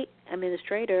estate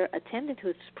administrator attempted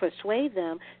to persuade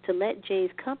them to let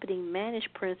Jay's company manage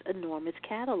Prince's enormous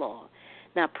catalog.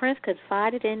 Now, Prince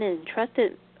confided in and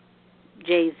entrusted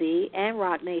Jay-Z and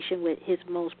Rock Nation with his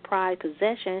most prized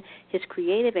possession, his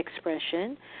creative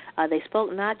expression. They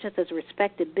spoke not just as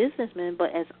respected businessmen,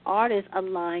 but as artists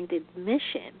aligned in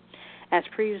mission. As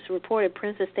previously reported,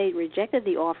 Prince Estate rejected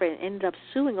the offer and ended up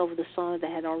suing over the songs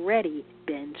that had already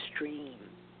been streamed.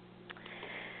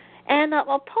 And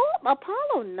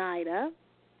Apollo Nida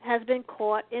has been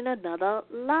caught in another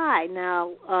lie.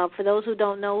 Now, for those who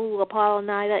don't know who Apollo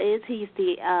Nida is, he's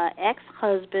the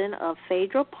ex-husband of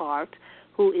Phaedra Parks,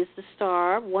 who is the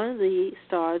star, one of the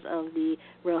stars of the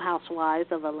Real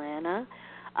Housewives of Atlanta.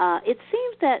 It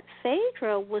seems that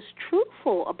Phaedra was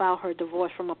truthful about her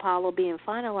divorce from Apollo being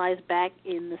finalized back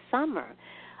in the summer.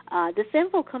 This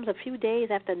info comes a few days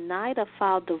after Nida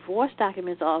filed divorce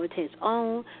documents of his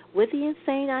own with the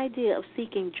insane idea of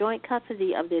seeking joint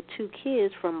custody of their 2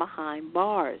 kids from behind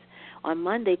bars. On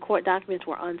Monday, court documents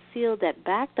were unsealed that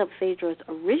backed up Phaedra's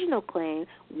original claim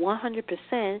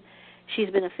 100%. She's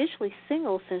been officially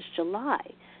single since July.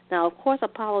 Now, of course,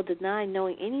 Apollo denied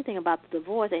knowing anything about the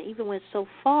divorce and even went so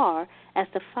far as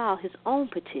to file his own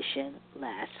petition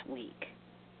last week.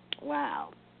 Wow.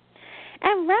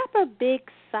 And rapper Big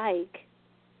Syke,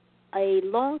 a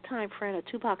longtime friend of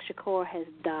Tupac Shakur, has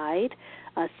died.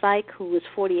 Syke, who was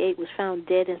 48, was found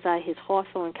dead inside his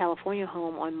Hawthorne, California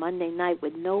home on Monday night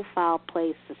with no foul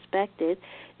play suspected.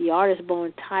 The artist,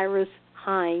 born Tyrus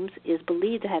Himes, is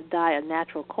believed to have died of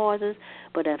natural causes,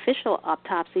 but an official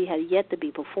autopsy had yet to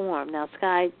be performed. Now,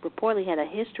 Sky reportedly had a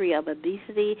history of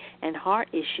obesity and heart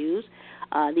issues.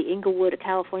 The Inglewood,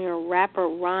 California rapper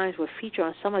Rhymes were featured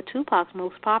on some of Tupac's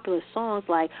most popular songs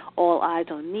like All Eyes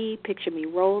on Me, Picture Me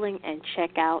Rolling, and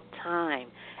Check Out Time.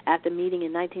 After meeting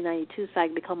in 1992,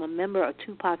 Syke became a member of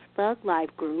Tupac's Thug Life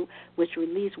group, which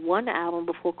released one album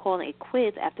before calling it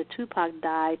quits after Tupac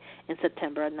died in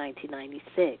September of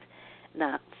 1996.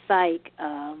 Now, Syke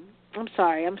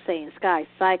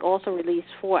also released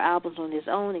 4 albums on his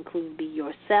own, including Be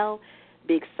Yourself,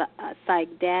 Big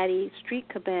Syke Daddy, Street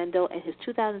Commando, and his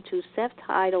 2002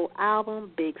 self-titled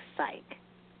album, Big Syke.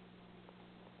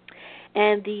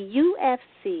 And the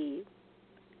UFC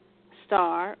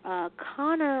star,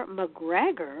 Conor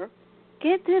McGregor,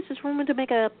 get this, is rumored to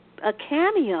make a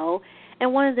cameo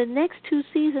in one of the next 2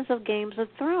 seasons of Games of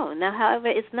Thrones. Now, however,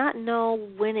 it's not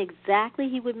known when exactly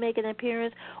he would make an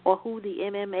appearance or who the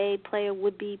MMA player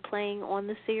would be playing on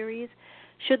the series.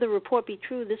 Should the report be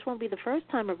true, this won't be the first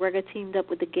time McGregor teamed up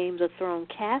with the Games of Thrones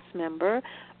cast member.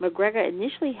 McGregor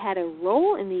initially had a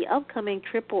role in the upcoming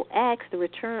Triple X, The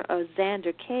Return of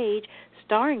Xander Cage,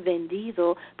 starring Vin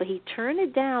Diesel, but he turned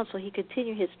it down so he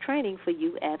continued his training for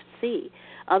UFC.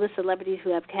 Other celebrities who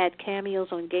have had cameos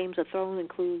on Games of Thrones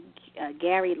include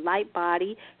Gary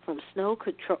Lightbody from Snow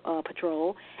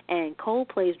Patrol and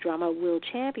Coldplay's drummer Will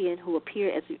Champion, who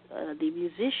appeared as the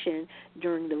musician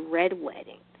during the Red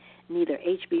Wedding. Neither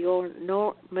HBO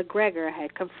nor McGregor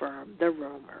had confirmed the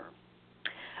rumor.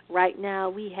 Right now,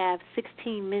 we have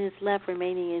 16 minutes left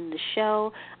remaining in the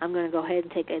show. I'm going to go ahead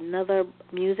and take another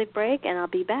music break, and I'll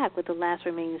be back with the last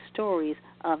remaining stories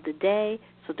of the day,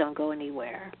 so don't go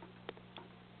anywhere.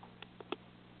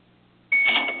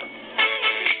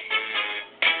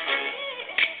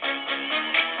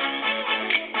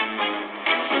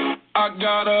 I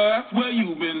gotta ask where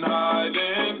you been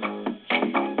hiding.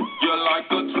 You're like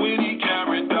a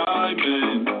 20-carat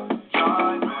diamond.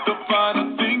 The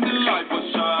finer things in life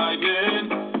are shining.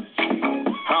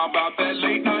 How about that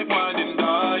late night wine and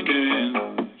dining?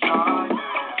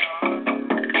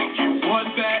 You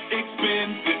want that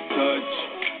expensive touch,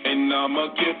 and I'ma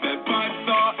give that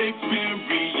 5-star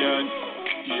experience.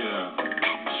 Yeah,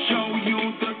 show you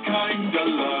the kind of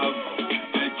love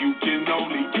that you can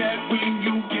only get when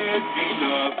you get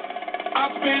enough. I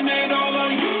spend it all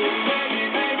on you, baby,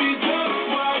 baby, just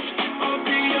watch. A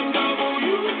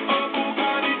BMW, a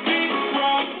Bugatti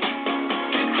Chiron,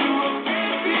 into a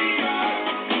fancy yacht.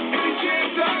 Any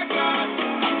chance I got,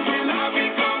 can I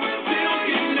become a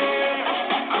billionaire?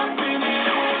 I've been in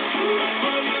on you,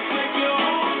 but you take your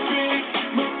own pick.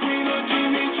 McQueen or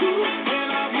Jimmy Choo.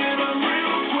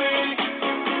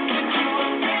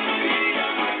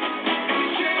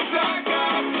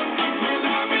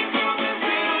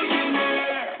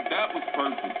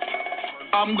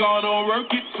 I'm gonna work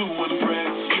it to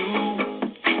impress you.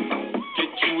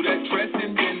 Get you that dress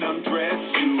and then undress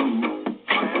you.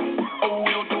 Oh,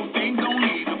 we'll do things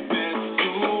only the best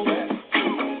do.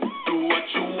 Do what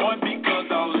you want because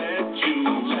I'll let you.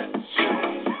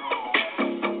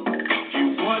 You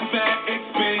want that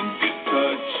expensive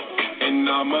touch, and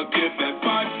I'ma give that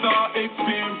 5-star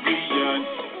experience.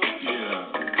 Yeah.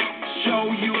 Show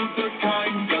you the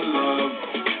kind of love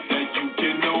that you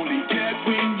can only get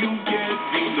when you get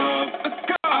enough.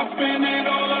 I spend it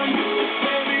all on you,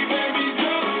 baby, baby,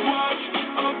 just watch.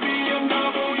 A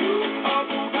BMW, a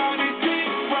Bugatti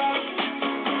T-Roc.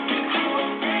 Get you a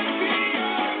fancy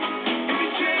yacht. Any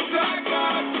chance I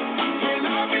got, when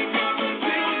I become a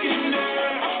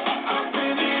billionaire. I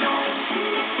spend it all on you,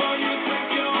 for you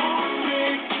take your own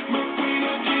pick. McQueen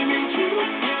or Jimmy Choo,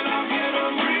 and I'll get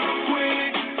 'em real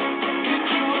quick. Get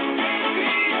you a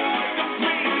fancy yacht.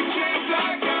 Any chance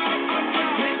I got,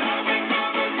 when I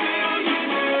become a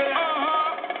billionaire.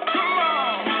 Come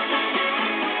on.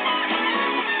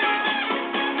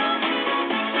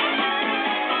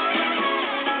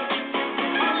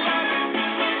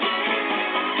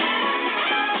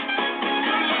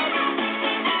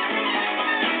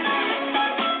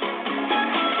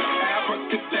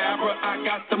 Abracadabra, I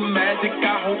got the magic.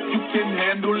 I hope you can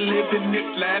handle living this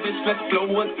lavish. Let's blow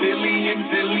a zillion,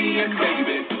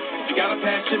 baby. You got a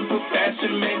passion for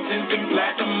fashion, mansions and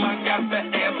platinum. I got the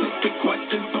answers to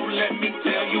questions, so let me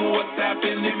tell you what's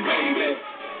happening, baby.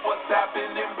 What's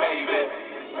happening, baby?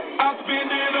 I'll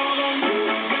spend it all on you,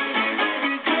 baby,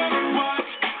 baby, just watch.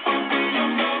 A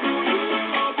BMW,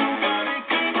 a Bugatti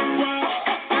T-Roc.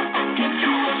 Get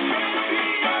you a fancy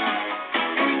yacht.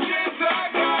 Any chance I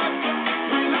got,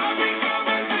 when I become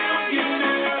a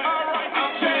billionaire. Alright,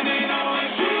 I'll spend it all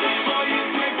on you, for you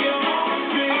take your own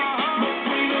pick.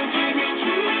 McQueen or Jimmy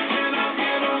Choo, and I'll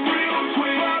get 'em real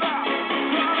quick.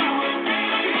 Get you a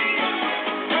fancy yacht.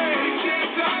 Any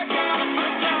chance I got,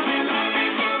 when I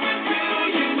become a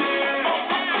billionaire.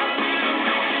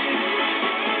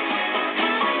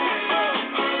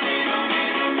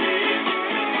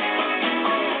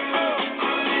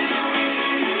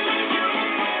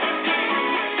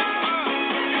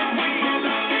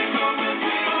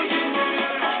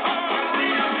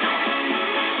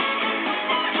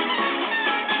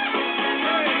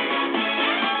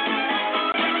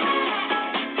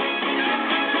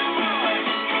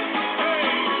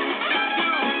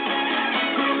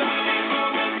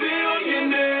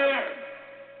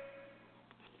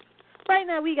 Right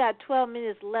now, we got 12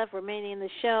 minutes left remaining in the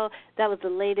show. That was the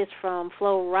latest from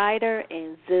Flo Rida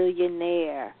and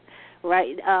Zillionaire.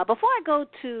 Right. Before I go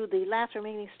to the last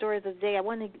remaining stories of the day, I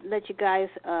want to let you guys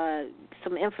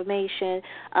some information.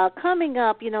 Coming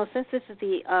up, since this is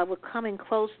we're coming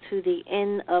close to the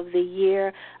end of the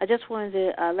year, I just wanted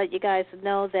to let you guys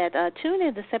know that tune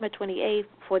in December 28th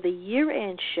for the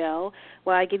year-end show,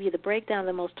 where I give you the breakdown of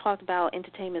the most talked about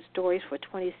entertainment stories for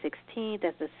 2016.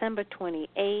 That's December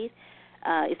 28th.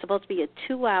 It's supposed to be a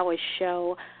 2-hour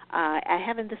show. I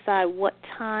haven't decided what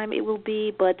time it will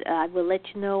be, but I will let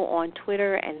you know on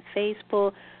Twitter and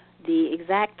Facebook the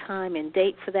exact time and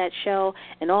date for that show.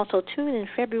 And also tune in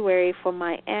February for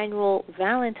my annual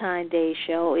Valentine's Day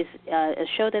show. It's a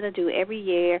show that I do every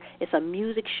year. It's a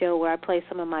music show where I play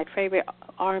some of my favorite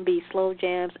R&B slow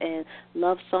jams and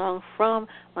love songs from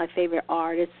my favorite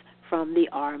artists from the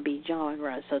R&B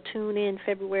genre. So tune in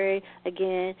February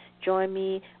again. Join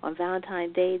me on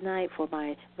Valentine's Day night for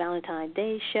my Valentine's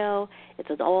Day show. It's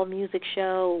an all-music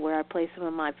show where I play some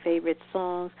of my favorite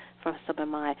songs from some of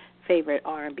my favorite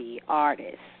R&B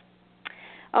artists.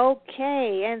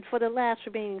 Okay, and for the last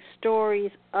remaining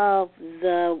stories of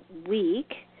the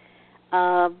week,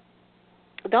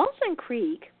 Dawson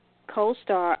Creek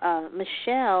co-star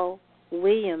Michelle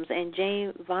Williams and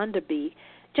James Vanderbeek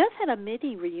just had a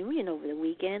mini reunion over the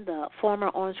weekend. The former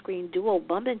on-screen duo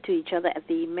bumped into each other at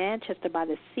the Manchester by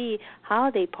the Sea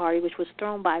holiday party, which was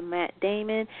thrown by Matt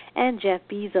Damon and Jeff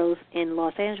Bezos in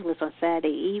Los Angeles on Saturday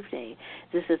evening.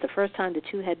 This is the first time the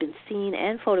two had been seen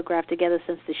and photographed together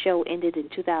since the show ended in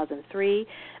 2003.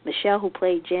 Michelle, who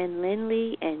played Jen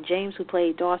Lindley, and James, who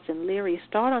played Dawson Leary,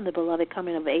 starred on the beloved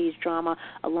coming-of-age drama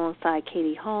alongside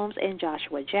Katie Holmes and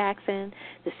Joshua Jackson.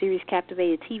 The series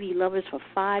captivated TV lovers for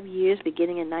 5 years,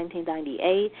 beginning in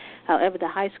 1998. However, the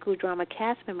high school drama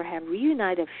cast member have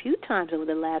reunited a few times over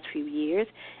the last few years.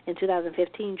 In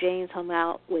 2015, James hung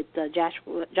out with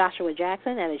Joshua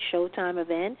Jackson at a Showtime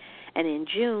event, and in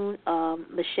June,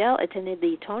 Michelle attended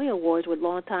the Tony Awards with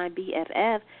longtime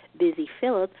BFF Busy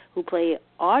Phillips, who played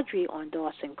Audrey on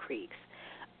Dawson Creek.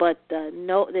 But there's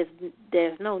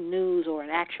no news or an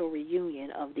actual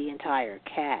reunion of the entire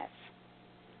cast.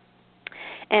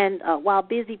 And while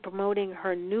busy promoting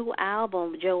her new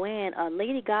album, Joanne,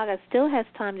 Lady Gaga still has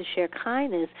time to share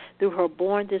kindness through her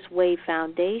Born This Way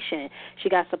Foundation. She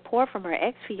got support from her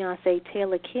ex-fiancé,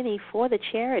 Taylor Kinney, for the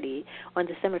charity. On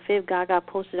December 5th, Gaga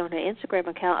posted on her Instagram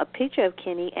account a picture of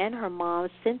Kinney and her mom,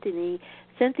 Cynthia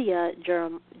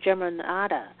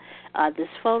Germanata. This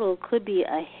photo could be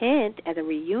a hint at a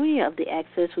reunion of the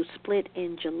exes who split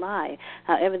in July.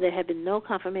 However, there had been no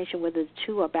confirmation whether the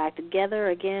two are back together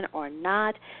again or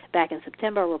not. Back in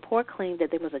September, a report claimed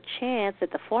that there was a chance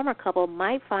that the former couple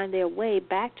might find their way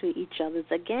back to each other's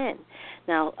again.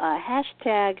 Now,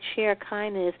 hashtag Share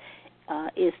Kindness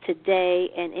is today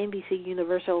an NBC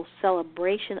Universal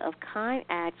celebration of kind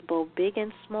acts, both big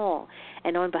and small.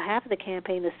 And on behalf of the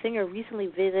campaign, the singer recently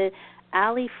visited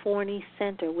Ali Forney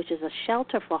Center, which is a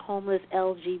shelter for homeless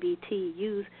LGBT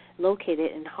youth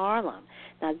located in Harlem.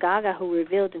 Now, Gaga, who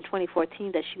revealed in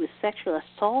 2014 that she was sexually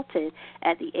assaulted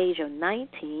at the age of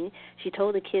 19, she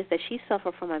told the kids that she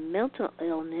suffered from a mental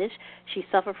illness. She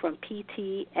suffered from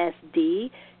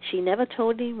PTSD. She never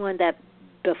told anyone that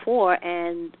before,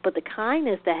 but the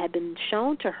kindness that had been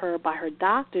shown to her by her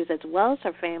doctors as well as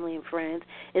her family and friends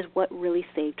is what really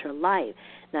saved her life.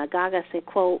 Now, Gaga said,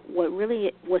 quote,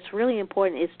 what's really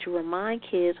important is to remind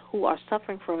kids who are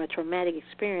suffering from a traumatic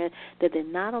experience that they're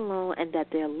not alone and that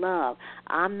they're loved.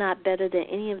 I'm not better than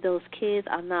any of those kids.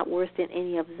 I'm not worse than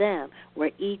any of them. We're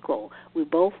equal. We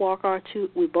both walk our two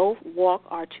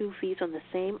feet on the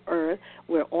same earth.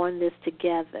 We're on this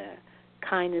together.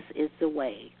 Kindness is the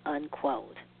way,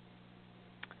 unquote.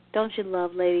 Don't you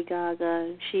love Lady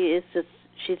Gaga? She's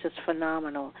just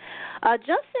phenomenal.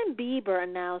 Justin Bieber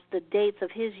announced the dates of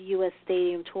his U.S.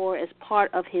 stadium tour as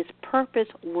part of his Purpose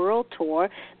World Tour.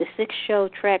 The 6-show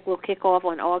trek will kick off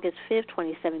on August 5th,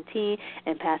 2017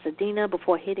 in Pasadena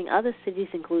before hitting other cities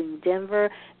including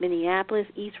Denver, Minneapolis,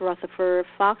 East Rutherford,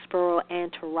 Foxborough,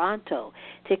 and Toronto.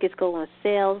 Tickets go on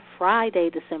sale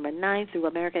Friday, December 9th through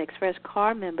American Express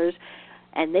card members,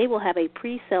 and they will have a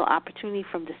pre-sale opportunity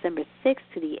from December 6th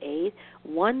to the 8th.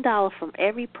 $1 from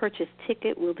every purchased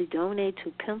ticket will be donated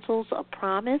to Pencils of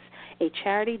Promise, a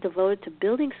charity devoted to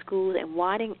building schools and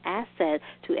widening access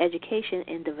to education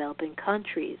in developing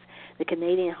countries. The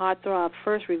Canadian heartthrob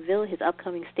first revealed his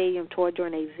upcoming stadium tour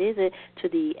during a visit to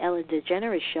the Ellen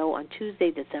DeGeneres Show on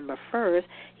Tuesday, December 1st.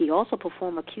 He also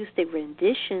performed acoustic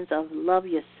renditions of Love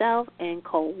Yourself and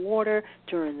Cold Water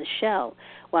during the show.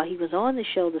 While he was on the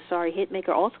show, the sorry hitmaker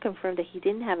also confirmed that he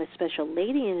didn't have a special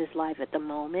lady in his life at the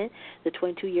moment. The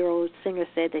 22-year-old singer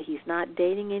said that he's not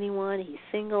dating anyone, he's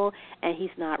single, and he's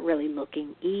not really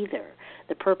looking either.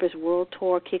 The Purpose World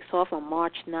Tour kicks off on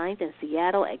March 9th in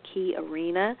Seattle at Key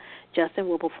Arena. Justin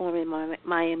will perform in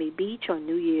Miami Beach on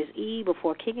New Year's Eve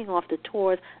before kicking off the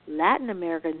tour's Latin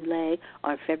American leg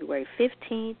on February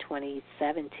 15,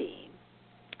 2017.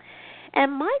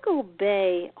 And Michael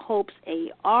Bay hopes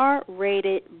a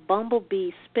R-rated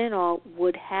Bumblebee spinoff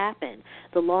would happen.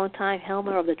 The longtime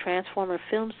helmer of the Transformer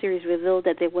film series revealed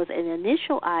that there was an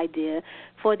initial idea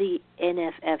for the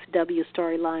NFFW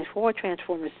storyline for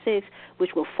Transformers 6, which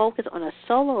will focus on a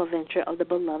solo adventure of the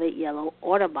beloved Yellow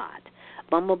Autobot.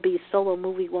 Bumblebee's solo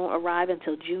movie won't arrive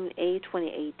until June 8,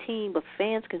 2018, but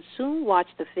fans can soon watch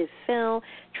the fifth film,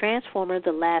 Transformer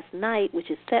The Last Night,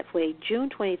 which is set for a June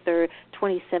 23,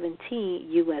 2017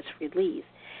 U.S. release.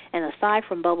 And aside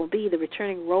from Bumblebee, the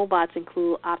returning robots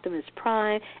include Optimus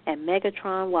Prime and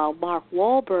Megatron, while Mark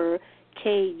Wahlberg,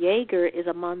 Kay Yeager is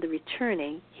among the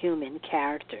returning human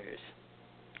characters.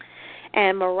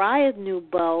 And Mariah's new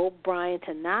beau, Brian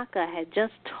Tanaka, had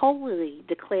just totally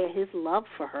declared his love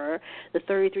for her. The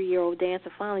 33-year-old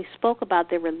dancer finally spoke about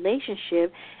their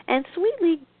relationship and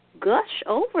sweetly gushed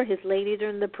over his lady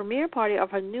during the premiere party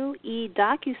of her new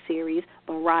docuseries,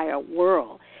 Mariah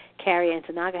World. Carrie and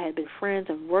Tanaka had been friends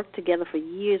and worked together for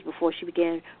years before she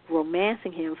began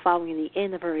romancing him following the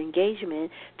end of her engagement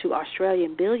to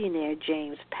Australian billionaire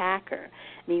James Packer.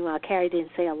 Meanwhile, Carrie didn't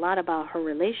say a lot about her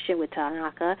relationship with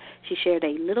Tanaka. She shared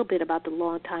a little bit about the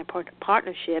long-time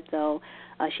partnership, though.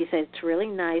 She said it's really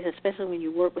nice, especially when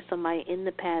you work with somebody in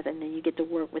the past and then you get to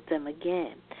work with them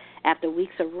again. After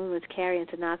weeks of rumors, Carrie and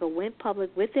Tanaka went public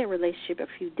with their relationship a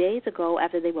few days ago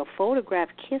after they were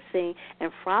photographed kissing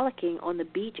and frolicking on the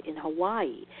beach in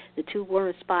Hawaii. The two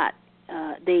weren't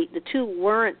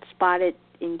spotted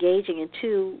engaging in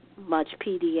too much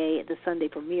PDA at the Sunday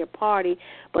premiere party,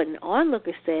 but an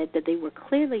onlooker said that they were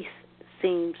clearly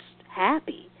seemed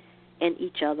happy in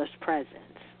each other's presence.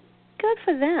 Good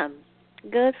for them.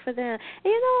 Good for them. And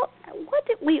you know, what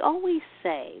did we always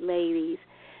say, ladies,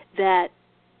 that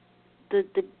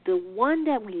the one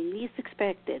that we least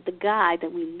expected, the guy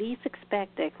that we least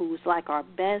expected, who's like our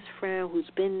best friend, who's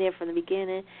been there from the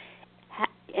beginning,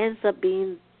 ends up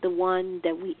being the one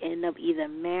that we end up either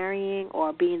marrying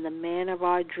or being the man of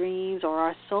our dreams or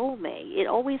our soulmate. It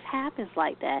always happens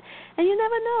like that. And you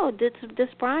never know, this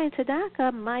Brian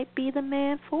Tanaka might be the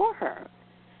man for her.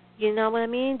 You know what I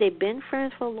mean? They've been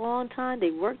friends for a long time.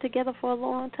 They worked together for a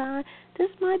long time. This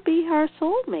might be her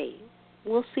soulmate.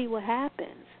 We'll see what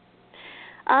happens.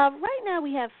 Right now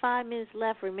we have 5 minutes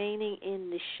left remaining in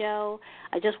the show.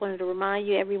 I just wanted to remind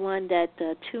you, everyone, that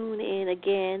tune in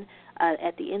again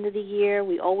at the end of the year.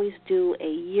 We always do a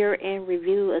year-end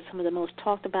review of some of the most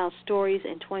talked about stories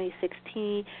in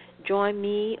 2016. Join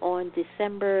me on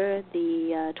December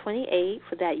the 28th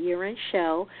for that year-end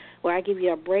show, where I give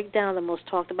you a breakdown of the most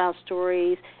talked about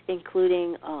stories,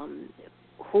 including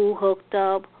who hooked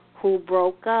up, who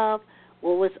broke up,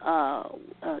 what was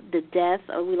the death.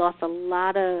 We lost a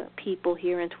lot of people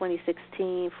here in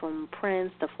 2016, from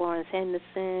Prince to Florence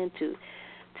Henderson to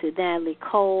Natalie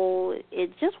Cole.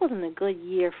 It just wasn't a good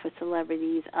year for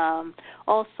celebrities.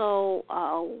 Also,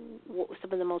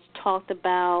 some of the most talked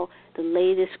about, the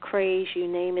latest craze, you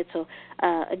name it. So,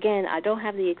 again, I don't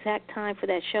have the exact time for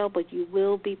that show, but you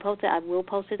will be posted. I will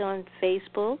post it on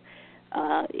Facebook.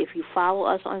 If you follow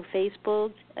us on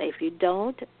Facebook, if you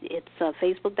don't, it's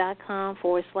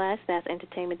facebook.com/that's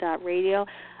entertainment.radio.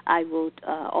 I will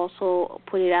also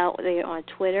put it out there on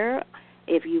Twitter.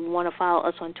 If you want to follow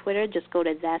us on Twitter, just go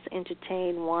to That's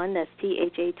Entertain 1. That's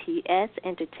THATS,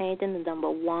 Entertained in the number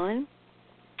 1.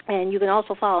 And you can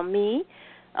also follow me.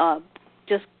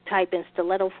 Just type in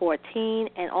Stiletto14,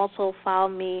 and also follow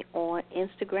me on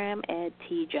Instagram at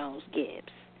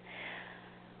TJonesGibbs.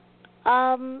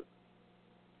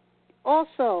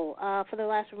 Also, for the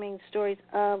last remaining stories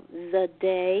of the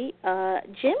day,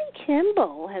 Jimmy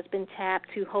Kimmel has been tapped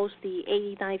to host the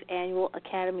 89th Annual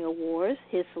Academy Awards.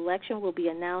 His selection will be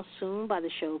announced soon by the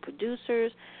show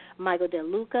producers, Michael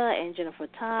DeLuca and Jennifer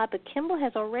Todd, but Kimmel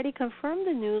has already confirmed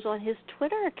the news on his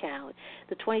Twitter account.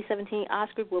 The 2017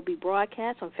 Oscars will be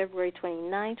broadcast on February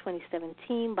 29,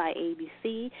 2017 by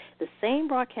ABC, the same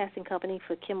broadcasting company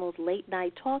for Kimmel's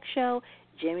late-night talk show,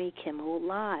 Jimmy Kimmel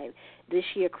Live. This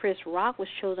year, Chris Rock was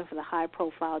chosen for the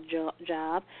high-profile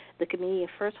job. The comedian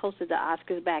first hosted the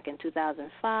Oscars back in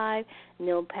 2005.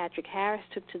 Neil Patrick Harris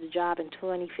took to the job in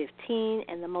 2015,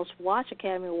 and the most-watched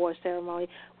Academy Awards ceremony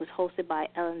was hosted by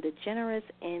Ellen DeGeneres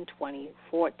in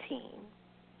 2014.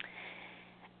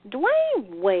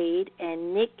 Dwayne Wade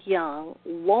and Nick Young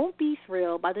won't be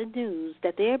thrilled by the news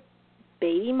that their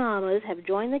baby mamas have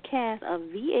joined the cast of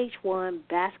VH1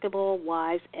 Basketball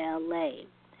Wives LA.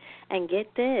 And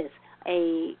get this,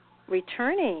 a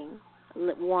returning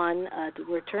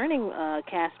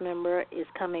cast member is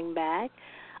coming back.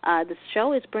 The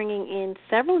show is bringing in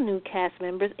several new cast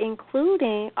members,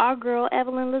 including our girl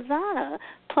Evelyn Lozada,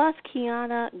 plus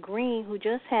Kiana Green, who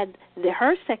just had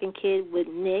her second kid with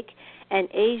Nick, and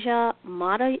Asia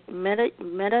Medier,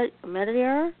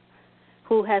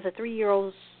 who has a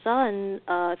 3-year-old son,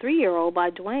 3-year-old by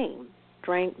Dwayne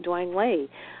Wade.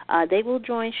 They will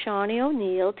join Shawnee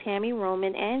O'Neal, Tammy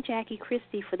Roman, and Jackie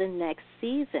Christie for the next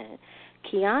season.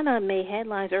 Kiana made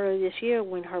headlines earlier this year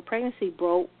when her pregnancy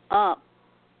broke up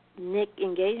Nick's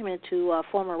engagement to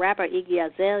former rapper Iggy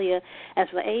Azalea. As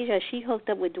for Asia, she hooked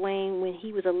up with Dwayne when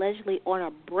he was allegedly on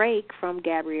a break from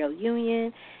Gabrielle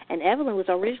Union. And Evelyn was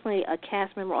originally a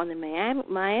cast member on the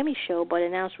Miami show, but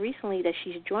announced recently that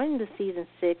she's joining the season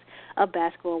 6 of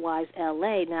Basketball Wives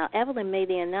LA. Now, Evelyn made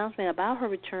the announcement about her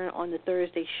return on the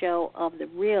Thursday show of The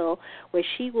Real, where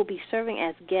she will be serving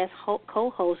as guest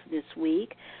co-host this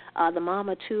week. The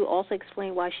mama, too, also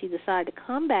explained why she decided to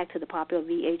come back to the popular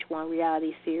VH1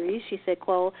 reality series. She said,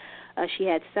 quote, she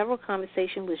had several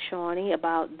conversations with Shawnee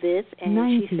about this,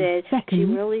 and she said she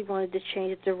really wanted to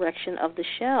change the direction of the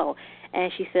show. And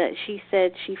she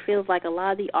said she feels like a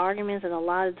lot of the arguments and a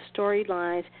lot of the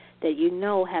storylines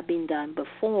that have been done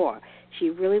before. She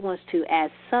really wants to add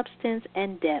substance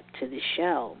and depth to the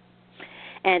show.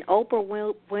 And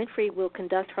Oprah Winfrey will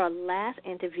conduct her last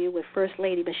interview with First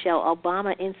Lady Michelle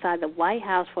Obama inside the White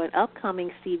House for an upcoming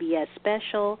CBS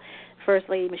special. First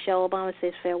Lady Michelle Obama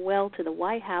says farewell to the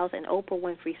White House, and Oprah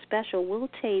Winfrey's special will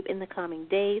tape in the coming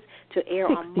days to air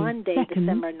on Monday,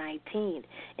 December 19th.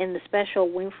 In the special,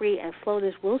 Winfrey and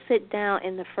floaters will sit down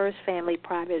in the First Family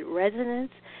private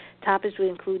residence. Topics will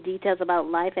include details about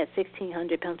life at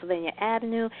 1600 Pennsylvania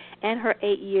Avenue and her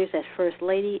 8 years as First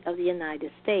Lady of the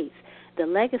United States, the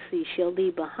legacy she'll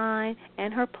leave behind,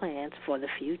 and her plans for the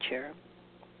future.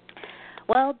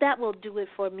 Well, that will do it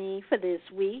for me for this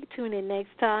week. Tune in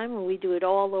next time when we do it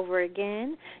all over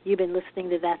again. You've been listening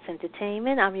to That's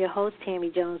Entertainment. I'm your host,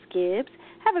 Tammy Jones-Gibbs.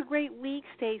 Have a great week.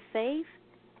 Stay safe.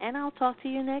 And I'll talk to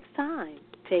you next time.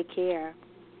 Take care.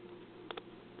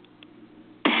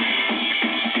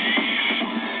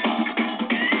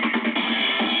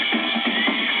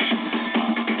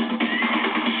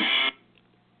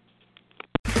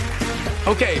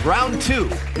 Okay, round two.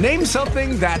 Name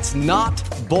something that's not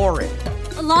boring.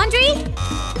 A laundry?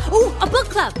 Ooh, a book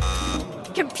club.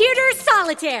 Computer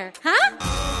solitaire, huh?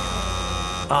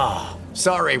 Ah, oh,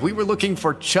 sorry, we were looking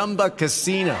for Chumba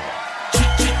Casino.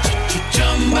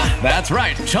 That's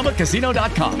right,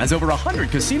 ChumbaCasino.com has over 100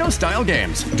 casino-style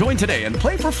games. Join today and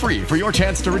play for free for your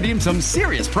chance to redeem some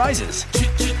serious prizes.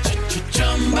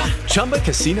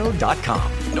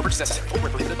 ChumbaCasino.com. No purchase necessary. Void where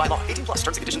prohibited by law. 18+ terms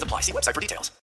and conditions apply. See website for details.